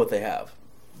already know what they have.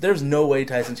 There's no way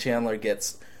Tyson Chandler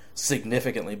gets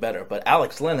significantly better, but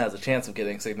Alex Len has a chance of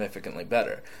getting significantly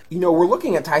better. We're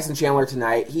looking at Tyson Chandler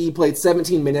tonight. He played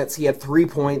 17 minutes. He had 3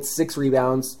 points, 6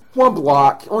 rebounds, 1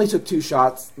 block, only took 2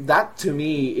 shots. That, to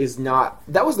me, is not...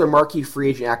 That was their marquee free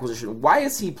agent acquisition. Why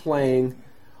is he playing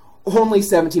only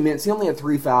 17 minutes? He only had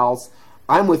 3 fouls.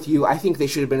 I'm with you. I think they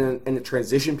should have been in a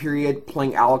transition period,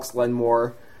 playing Alex Len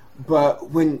more. But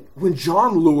when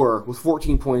John Lure, with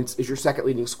 14 points, is your second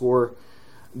leading scorer,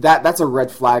 that's a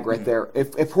red flag right there.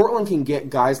 If Portland can get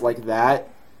guys like that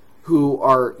who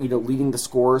are leading the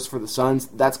scores for the Suns,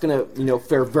 that's going to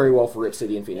fare very well for Rip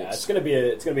City and Phoenix. Yeah, it's going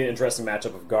to be an interesting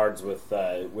matchup of guards with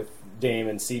Dame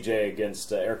and CJ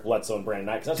against Eric Bledsoe and Brandon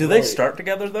Knight. Do they start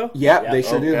together though? Yeah, they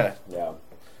sure do. Yeah.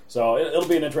 So it'll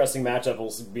be an interesting matchup.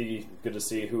 It'll be good to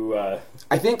see who...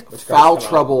 I think foul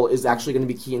trouble is actually going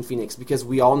to be key in Phoenix, because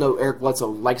we all know Eric Bledsoe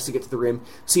likes to get to the rim.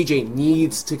 CJ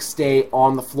needs to stay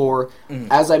on the floor.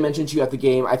 As I mentioned to you at the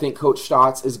game, I think Coach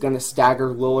Stotts is going to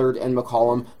stagger Lillard and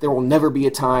McCollum. There will never be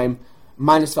a time,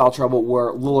 minus foul trouble,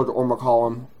 where Lillard or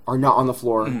McCollum are not on the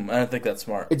floor. I think that's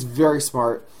smart. It's very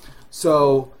smart.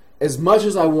 So, as much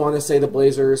as I want to say the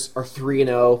Blazers are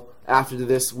 3-0 after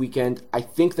this weekend, I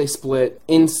think they split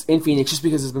in Phoenix just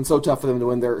because it's been so tough for them to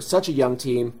win. They're such a young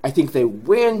team. I think they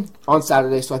win on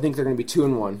Saturday, so I think they're going to be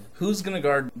 2-1. Who's going to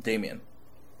guard Damian?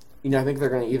 I think they're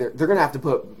going to have to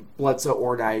put Bledsoe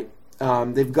or Knight.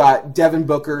 They've got Devin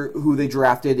Booker, who they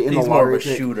drafted in the lottery. He's more of a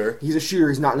shooter. He's a shooter.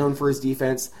 He's not known for his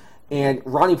defense. And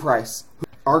Ronnie Price, who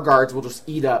our guards will just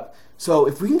eat up. So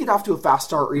if we can get off to a fast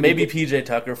start, or even maybe PJ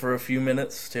Tucker for a few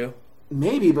minutes too.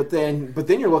 Maybe, but then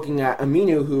you're looking at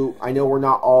Aminu, who I know we're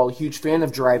not all a huge fan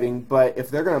of driving, but if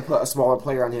they're going to put a smaller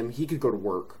player on him, he could go to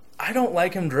work. I don't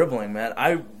like him dribbling, man.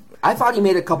 I thought he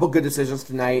made a couple good decisions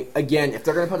tonight. Again, if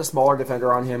they're going to put a smaller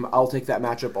defender on him, I'll take that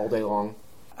matchup all day long.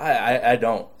 I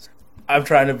don't. I'm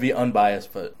trying to be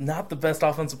unbiased, but not the best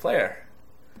offensive player.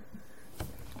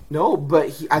 No,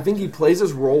 but I think he plays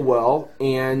his role well,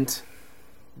 and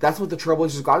that's what the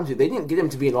Trailblazers got him to. They didn't get him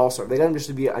to be an all-star. They got him just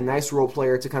to be a nice role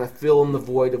player to kind of fill in the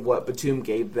void of what Batum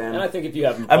gave them. And I think if you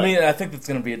have him I think that's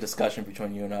going to be a discussion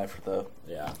between you and I for the...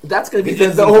 Yeah. That's going to be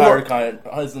his entire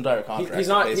contract,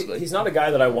 he's not a guy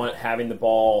that I want having the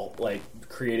ball,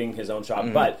 creating his own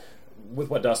shot, but... With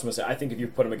what Dustin was saying, I think if you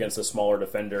put him against a smaller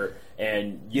defender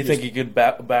and you think he could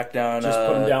back down, just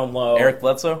put him down low, Eric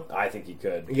Bledsoe, I think he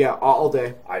could. Yeah, all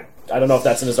day. I don't know if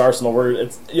that's in his arsenal.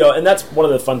 And that's one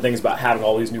of the fun things about having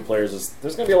all these new players is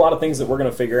there's going to be a lot of things that we're going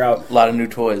to figure out. A lot of new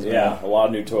toys. Yeah, a lot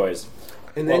of new toys.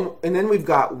 And then we've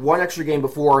got one extra game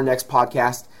before our next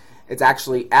podcast. It's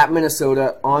actually at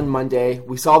Minnesota on Monday.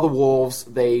 We saw the Wolves.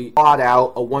 They fought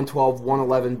out a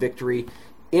 112-111 victory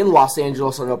in Los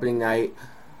Angeles on opening night.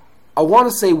 I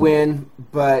want to say win,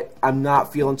 but I'm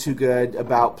not feeling too good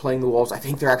about playing the Wolves. I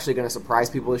think they're actually going to surprise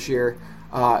people this year,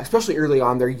 especially early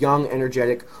on. They're young,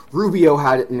 energetic. Rubio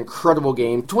had an incredible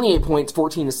game. 28 points,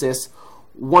 14 assists,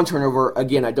 1 turnover.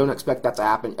 Again, I don't expect that to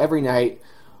happen every night,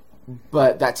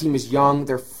 but that team is young.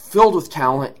 They're filled with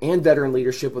talent and veteran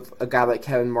leadership with a guy like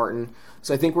Kevin Martin.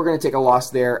 So I think we're going to take a loss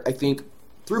there. I think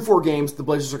through 4 games, the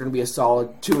Blazers are going to be a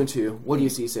solid 2-2. What do you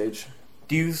see, Sage?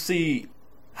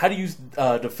 How do you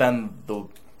defend the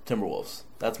Timberwolves?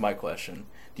 That's my question.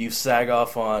 Do you sag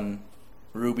off on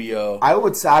Rubio? I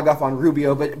would sag off on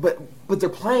Rubio, but they're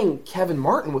playing Kevin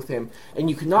Martin with him,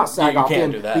 and you cannot sag off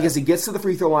him because he gets to the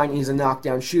free throw line and he's a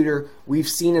knockdown shooter. We've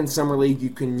seen in Summer League you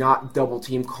cannot double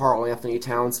team Karl Anthony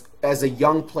Towns. As a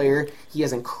young player, he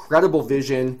has incredible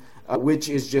vision, which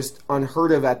is just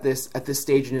unheard of at this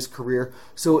stage in his career.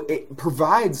 So it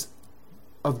provides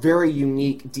a very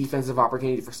unique defensive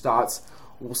opportunity for Stotts.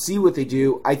 We'll see what they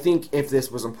do. I think if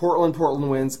this was in Portland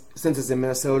wins. Since it's in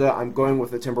Minnesota, I'm going with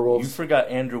the Timberwolves. You forgot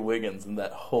Andrew Wiggins and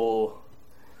that whole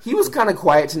He was kind of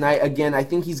quiet tonight. Again, I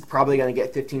think he's probably going to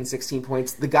get 15, 16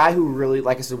 points. The guy who really,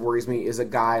 like I said, worries me is a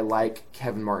guy like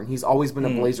Kevin Martin. He's always been a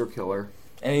Blazer killer.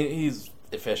 And he's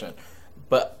efficient.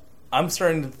 But I'm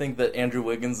starting to think that Andrew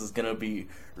Wiggins is going to be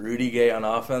Rudy Gay on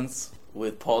offense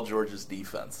with Paul George's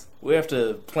defense. We have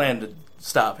to plan to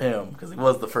stop him because he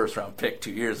was the first-round pick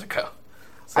 2 years ago.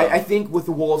 So. I think with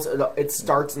the Wolves, it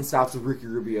starts and stops with Ricky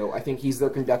Rubio. I think he's their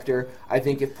conductor. I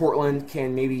think if Portland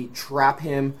can maybe trap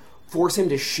him, force him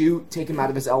to shoot, take him out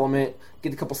of his element,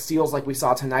 get a couple steals like we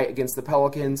saw tonight against the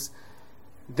Pelicans,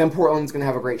 then Portland's going to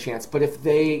have a great chance. But if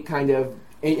they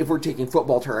if we're taking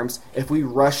football terms, if we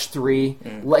rush three,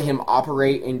 let him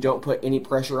operate and don't put any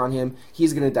pressure on him,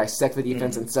 he's going to dissect the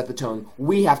defense and set the tone.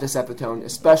 We have to set the tone,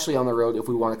 especially on the road, if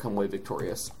we want to come away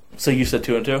victorious. So you said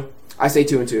 2-2? I say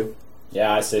 2-2.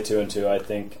 Yeah, I say 2-2. I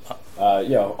think,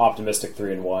 optimistic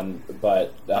 3-1.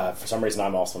 But for some reason,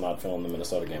 I'm also not feeling the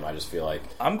Minnesota game. I just feel like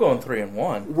I'm going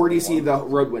 3-1. Where do you see the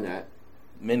road win at?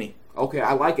 Mini. Okay,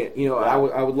 I like it. I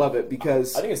would love it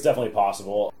because I think it's definitely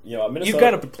possible.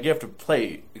 Minnesota. You have to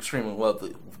play extremely well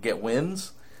to get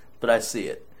wins, but I see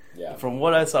it. Yeah. From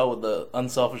what I saw with the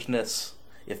unselfishness,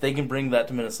 if they can bring that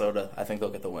to Minnesota, I think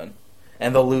they'll get the win,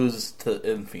 and they'll lose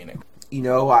in Phoenix.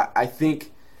 I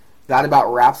think that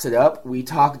about wraps it up. We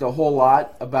talked a whole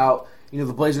lot about the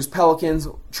Blazers Pelicans.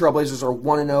 Trailblazers are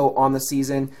 1-0 on the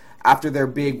season after their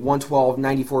big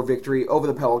 112-94 victory over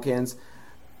the Pelicans.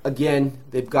 Again,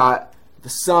 they've got the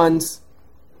Suns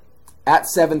at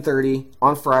 7:30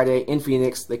 on Friday in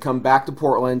Phoenix. They come back to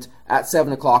Portland at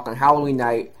 7 o'clock on Halloween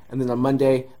night. And then on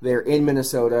Monday, they're in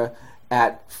Minnesota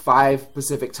at 5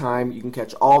 Pacific time. You can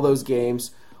catch all those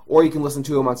games. Or you can listen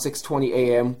to them on 6:20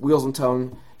 a.m. Wheels and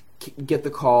Tone, get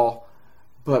the call.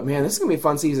 But, man, this is going to be a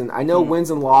fun season. I know wins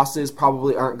and losses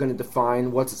probably aren't going to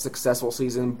define what's a successful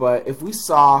season. But if we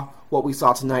saw what we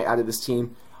saw tonight out of this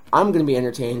team, I'm going to be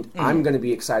entertained. I'm going to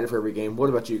be excited for every game. What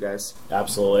about you guys?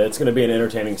 Absolutely. It's going to be an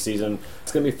entertaining season.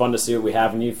 It's going to be fun to see what we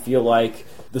have, and you feel like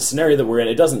the scenario that we're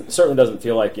in, certainly doesn't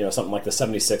feel like something like the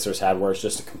 76ers had, where it's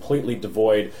just completely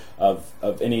devoid of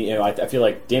any, I feel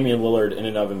like Damian Lillard in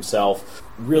and of himself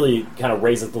really kind of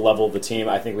raises the level of the team.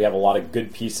 I think we have a lot of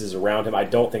good pieces around him. I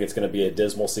don't think it's going to be a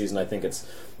dismal season. I think it's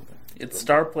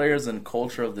star players and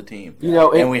culture of the team.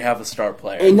 And we have a star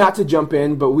player. And not to jump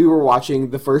in, but we were watching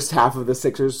the first half of the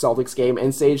Sixers-Celtics game,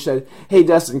 and Sage said, "Hey,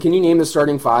 Dustin, can you name the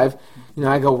starting five?"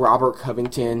 I go Robert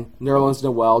Covington, Nerlens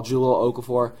Noel, Jahlil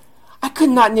Okafor. I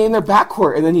could not name their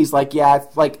backcourt. And then he's like, yeah,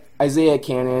 it's like Isaiah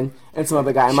Cannon and some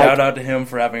other guy. Shout out to him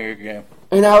for having a good game.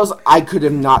 And I could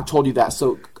have not told you that.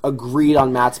 So agreed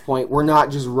on Matt's point. We're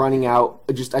not just running out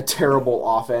just a terrible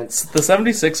offense. The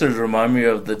 76ers remind me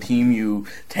of the team you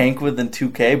tank with in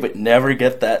 2K, but never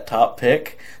get that top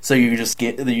pick. So you just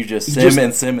sim,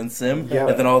 yeah.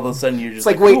 and then all of a sudden you're just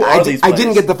like, wait, I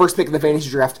didn't get the first pick in the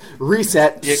fantasy draft.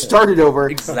 Reset, started over.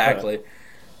 Exactly.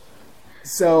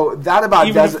 So that about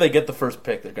even if they get the first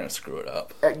pick, they're going to screw it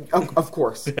up. Of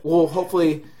course. Well,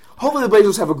 hopefully the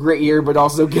Blazers have a great year, but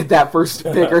also get that first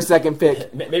pick or second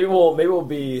pick. Maybe we'll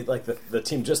be like the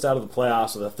team just out of the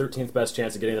playoffs with the 13th best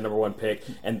chance of getting the number one pick,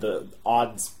 and the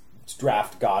odds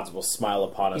draft gods will smile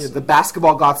upon us. The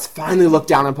basketball gods finally looked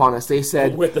down upon us. They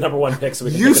said, with the number one pick, so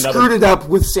we can you screwed it up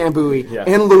with Sam Bowie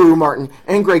and LaRue Martin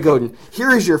and Greg Oden.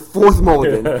 Here is your fourth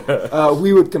mulligan.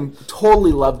 We would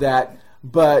totally love that.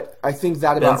 But I think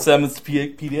that about... Ben Simmons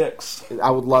PDX.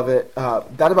 I would love it.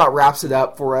 That about wraps it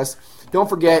up for us. Don't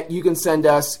forget, you can send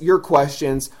us your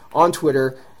questions on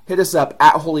Twitter. Hit us up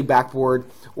at Holy Backboard.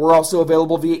 We're also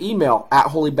available via email at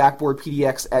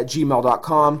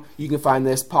holybackboardpdx@gmail.com. You can find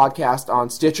this podcast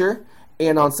on Stitcher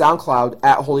and on SoundCloud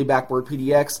at Holy Backboard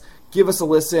PDX. Give us a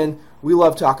listen. We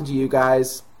love talking to you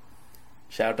guys.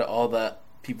 Shout out to all the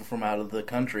people from out of the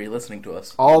country listening to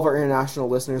us. All of our international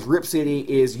listeners. Rip City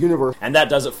is universal. And that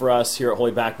does it for us here at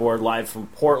Holy Backboard, live from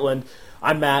Portland.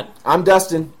 I'm Matt. I'm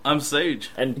Dustin. I'm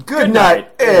Sage. And good night,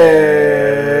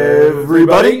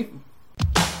 everybody.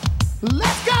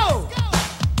 Let's